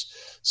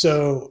 figures.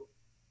 So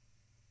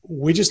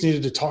we just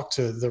needed to talk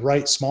to the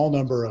right small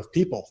number of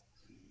people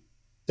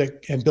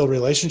and build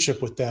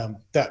relationship with them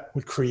that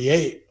would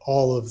create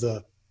all of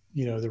the,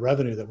 the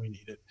revenue that we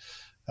needed.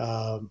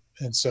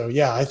 And so,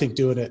 yeah, I think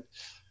doing it,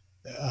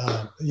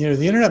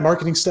 the internet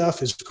marketing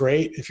stuff is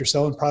great if you're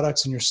selling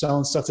products and you're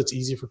selling stuff that's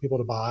easy for people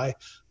to buy.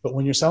 But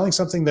when you're selling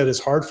something that is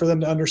hard for them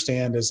to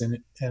understand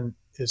and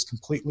is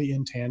completely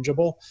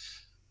intangible,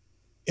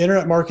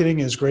 internet marketing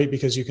is great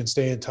because you can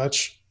stay in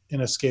touch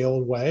in a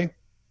scaled way,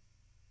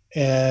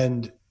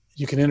 and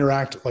you can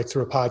interact like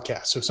through a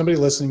podcast. So if somebody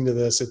listening to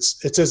this,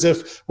 it's as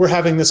if we're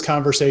having this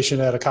conversation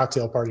at a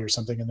cocktail party or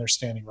something, and they're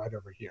standing right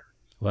over here.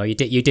 Well, you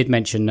did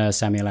mention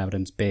Samuel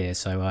Adams beer,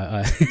 so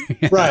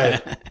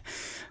right.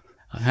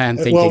 I am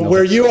thinking. Well,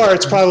 where you are,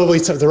 it's probably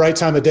the right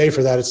time of day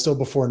for that. It's still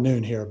before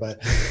noon here,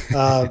 but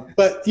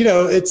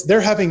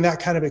they're having that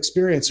kind of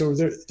experience, so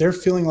they're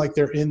feeling like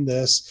they're in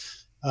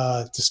this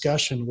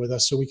discussion with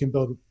us, so we can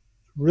build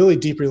really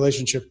deep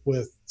relationship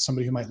with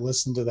somebody who might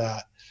listen to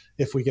that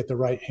if we get the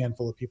right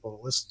handful of people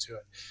to listen to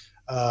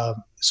it.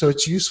 So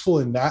it's useful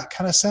in that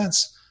kind of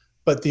sense.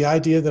 But the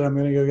idea that I'm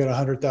going to go get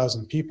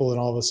 100,000 people and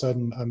all of a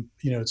sudden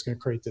it's going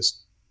to create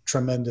this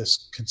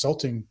tremendous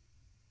consulting,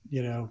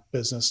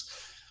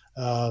 business.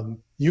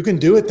 You can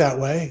do it that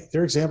way.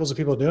 There are examples of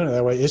people doing it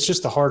that way. It's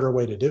just a harder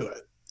way to do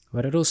it. But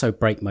it'd also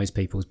break most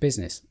people's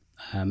business.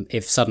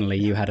 If suddenly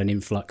you had an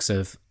influx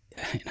of,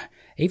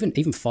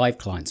 even 5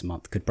 clients a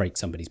month could break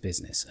somebody's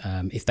business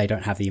if they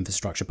don't have the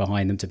infrastructure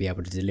behind them to be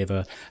able to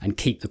deliver and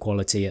keep the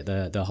quality at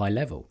the high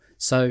level.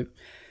 So,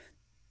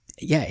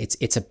 yeah,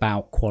 it's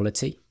about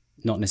quality,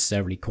 not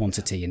necessarily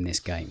quantity in this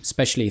game,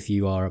 especially if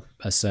you are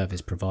a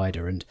service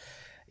provider. And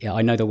yeah,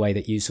 I know the way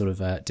that you sort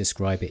of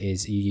describe it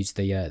is you use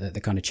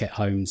the kind of Chet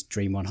Holmes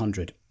Dream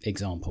 100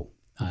 example,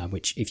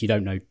 which if you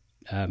don't know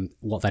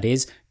what that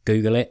is,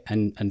 Google it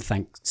and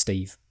thank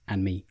Steve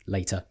and me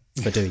later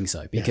for doing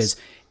so, because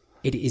yes.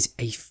 It is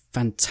a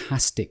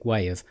fantastic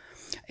way of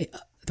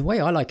the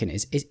way I liken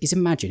it is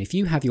imagine if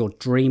you have your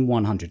Dream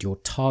 100, your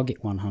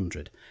target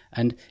 100,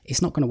 and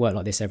it's not going to work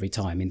like this every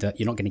time in that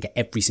you're not going to get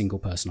every single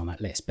person on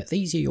that list, but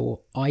these are your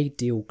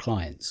ideal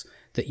clients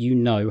that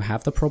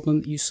have the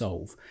problem that you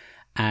solve,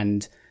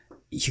 and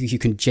you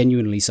can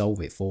genuinely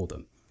solve it for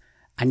them.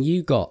 And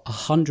you got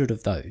 100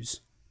 of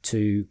those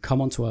to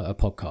come onto a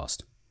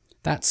podcast.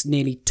 That's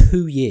nearly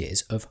 2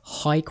 years of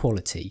high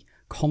quality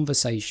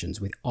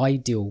conversations with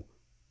ideal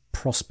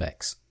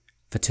prospects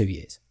for 2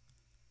 years.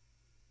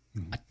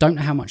 I don't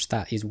know how much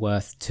that is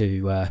worth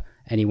to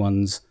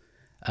anyone's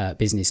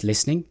business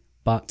listening,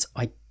 but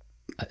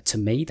to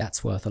me,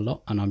 that's worth a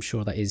lot. And I'm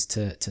sure that is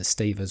to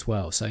Steve as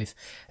well. So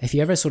if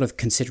you're ever sort of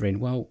considering,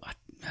 well,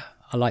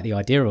 I like the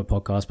idea of a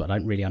podcast, but I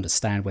don't really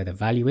understand where the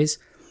value is,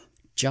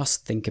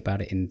 just think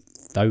about it in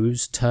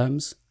those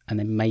terms. And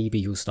then maybe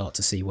you'll start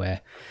to see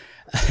where,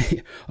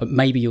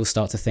 maybe you'll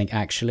start to think,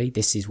 actually,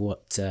 this is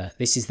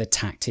the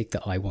tactic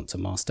that I want to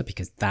master,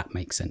 because that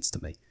makes sense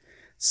to me.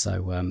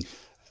 So,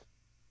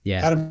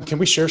 yeah. Adam, can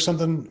we share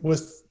something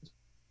with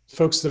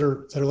folks that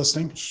are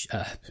listening?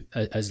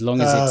 As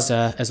long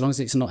as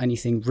it's not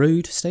anything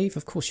rude, Steve,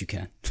 of course you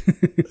can.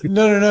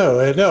 No.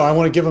 I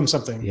want to give them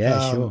something.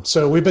 Yeah, sure.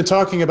 So we've been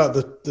talking about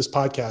this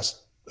podcast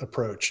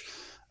approach.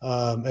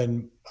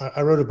 And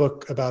I wrote a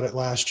book about it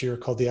last year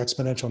called The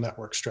Exponential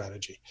Network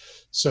Strategy.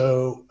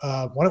 So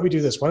why don't we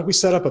do this? Why don't we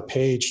set up a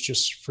page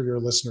just for your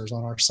listeners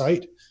on our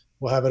site?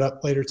 We'll have it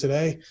up later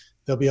today.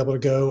 They'll be able to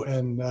go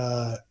and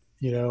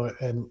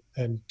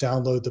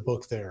download the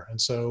book there. And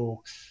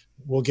so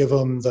we'll give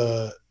them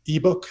the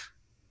ebook,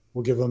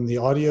 we'll give them the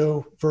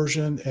audio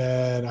version,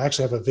 and I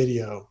actually have a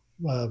video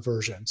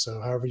version. So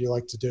however you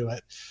like to do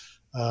it.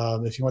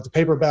 If you want the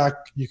paperback,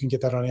 you can get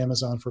that on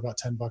Amazon for about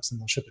 $10 and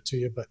they'll ship it to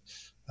you. But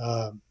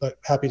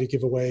happy to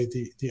give away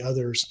the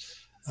others.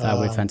 That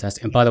would be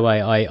fantastic. And by the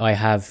way, I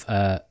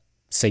have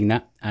seen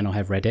that, and I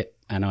have read it,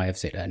 and I have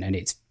seen it, and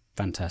it's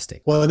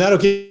fantastic. Well, and that'll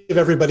give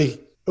everybody,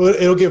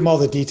 it'll give them all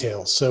the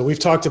details. So we've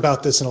talked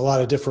about this in a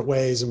lot of different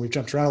ways, and we've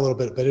jumped around a little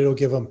bit, but it'll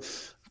give them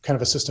kind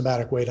of a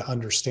systematic way to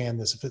understand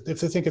this if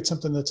they think it's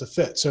something that's a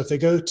fit. So if they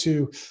go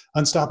to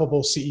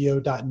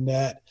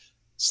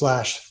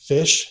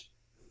unstoppableceo.net/fish,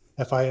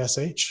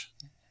 FISH.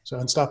 So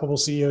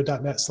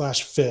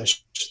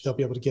unstoppableceo.net/fish. They'll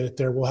be able to get it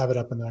there. We'll have it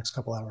up in the next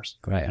couple hours.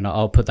 Great. And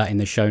I'll put that in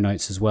the show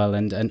notes as well.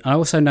 And I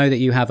also know that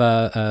you have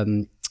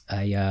a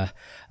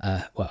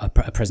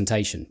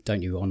presentation,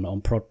 don't you,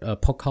 on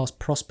podcast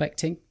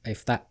prospecting?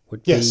 If that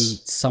would be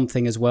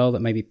something as well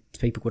that maybe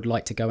people would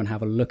like to go and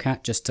have a look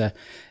at, just to,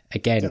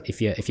 again,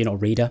 if you're not a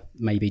reader,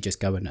 maybe just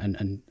go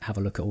and have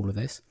a look at all of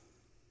this.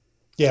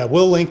 Yeah,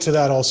 we'll link to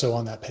that also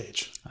on that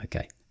page.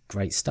 Okay,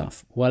 great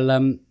stuff.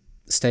 Well,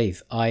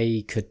 Steve,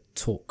 I could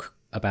talk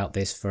about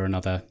this for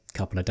another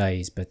couple of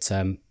days, but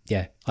I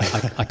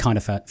kind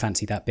of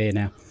fancy that beer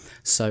now.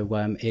 So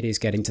it is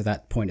getting to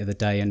that point of the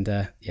day, and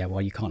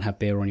while you can't have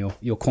beer on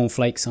your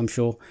cornflakes, I'm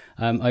sure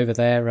over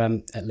there,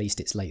 at least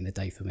it's late in the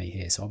day for me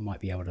here, so I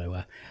might be able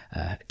to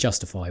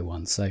justify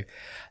one. So,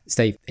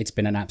 Steve, it's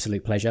been an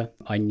absolute pleasure.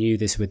 I knew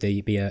this would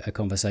be a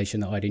conversation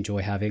that I'd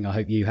enjoy having. I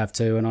hope you have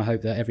too, and I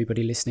hope that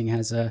everybody listening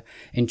has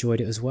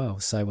enjoyed it as well.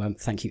 So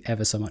thank you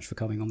ever so much for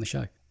coming on the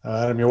show.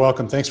 Adam, you're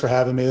welcome. Thanks for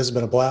having me. This has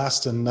been a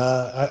blast, and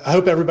I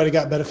hope everybody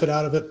got benefit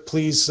out of it.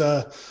 Please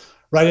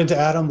write into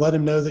Adam, let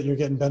him know that you're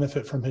getting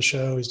benefit from his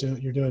show.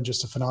 You're doing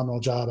just a phenomenal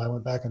job. I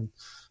went back and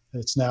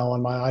it's now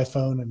on my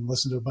iPhone and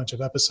listened to a bunch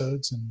of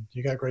episodes, and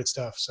you got great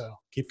stuff. So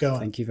keep going.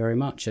 Thank you very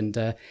much.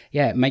 And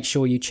make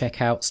sure you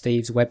check out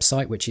Steve's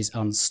website, which is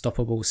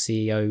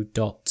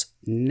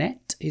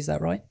unstoppableceo.net. Is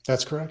that right?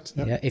 That's correct.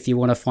 Yep. Yeah. If you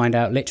want to find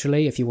out,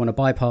 literally, if you want to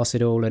bypass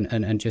it all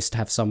and just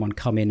have someone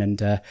come in and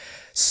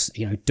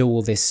do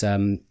all this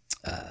the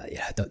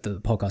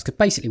podcast, because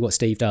basically what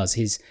Steve does,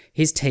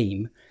 his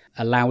team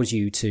allows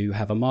you to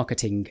have a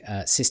marketing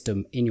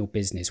system in your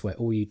business where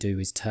all you do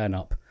is turn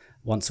up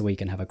once a week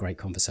and have a great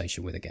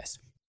conversation with a guest.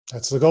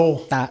 That's the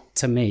goal. That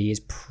to me is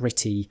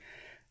pretty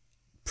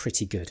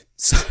good.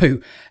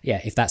 So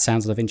yeah, if that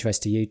sounds of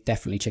interest to you,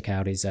 definitely check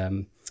out his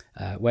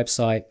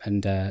website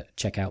and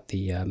check out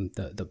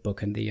the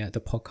book and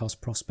the podcast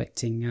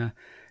prospecting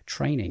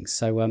training.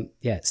 So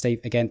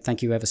Steve, again,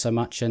 thank you ever so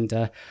much, and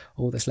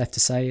all that's left to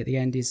say at the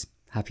end is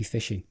happy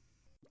fishing.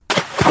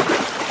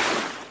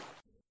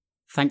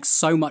 Thanks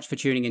so much for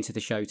tuning into the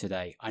show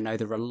today. I know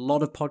there are a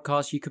lot of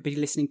podcasts you could be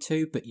listening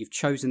to, but you've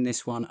chosen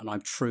this one, and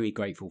I'm truly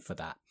grateful for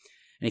that.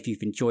 And if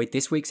you've enjoyed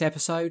this week's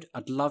episode,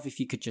 I'd love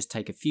if you could just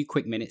take a few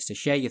quick minutes to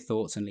share your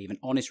thoughts and leave an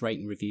honest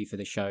rating review for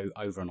the show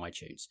over on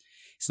iTunes.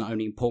 It's not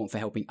only important for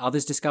helping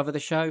others discover the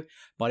show,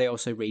 but I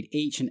also read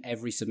each and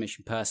every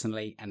submission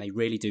personally, and they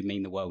really do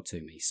mean the world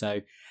to me.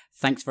 So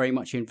thanks very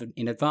much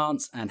in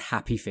advance, and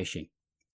happy fishing.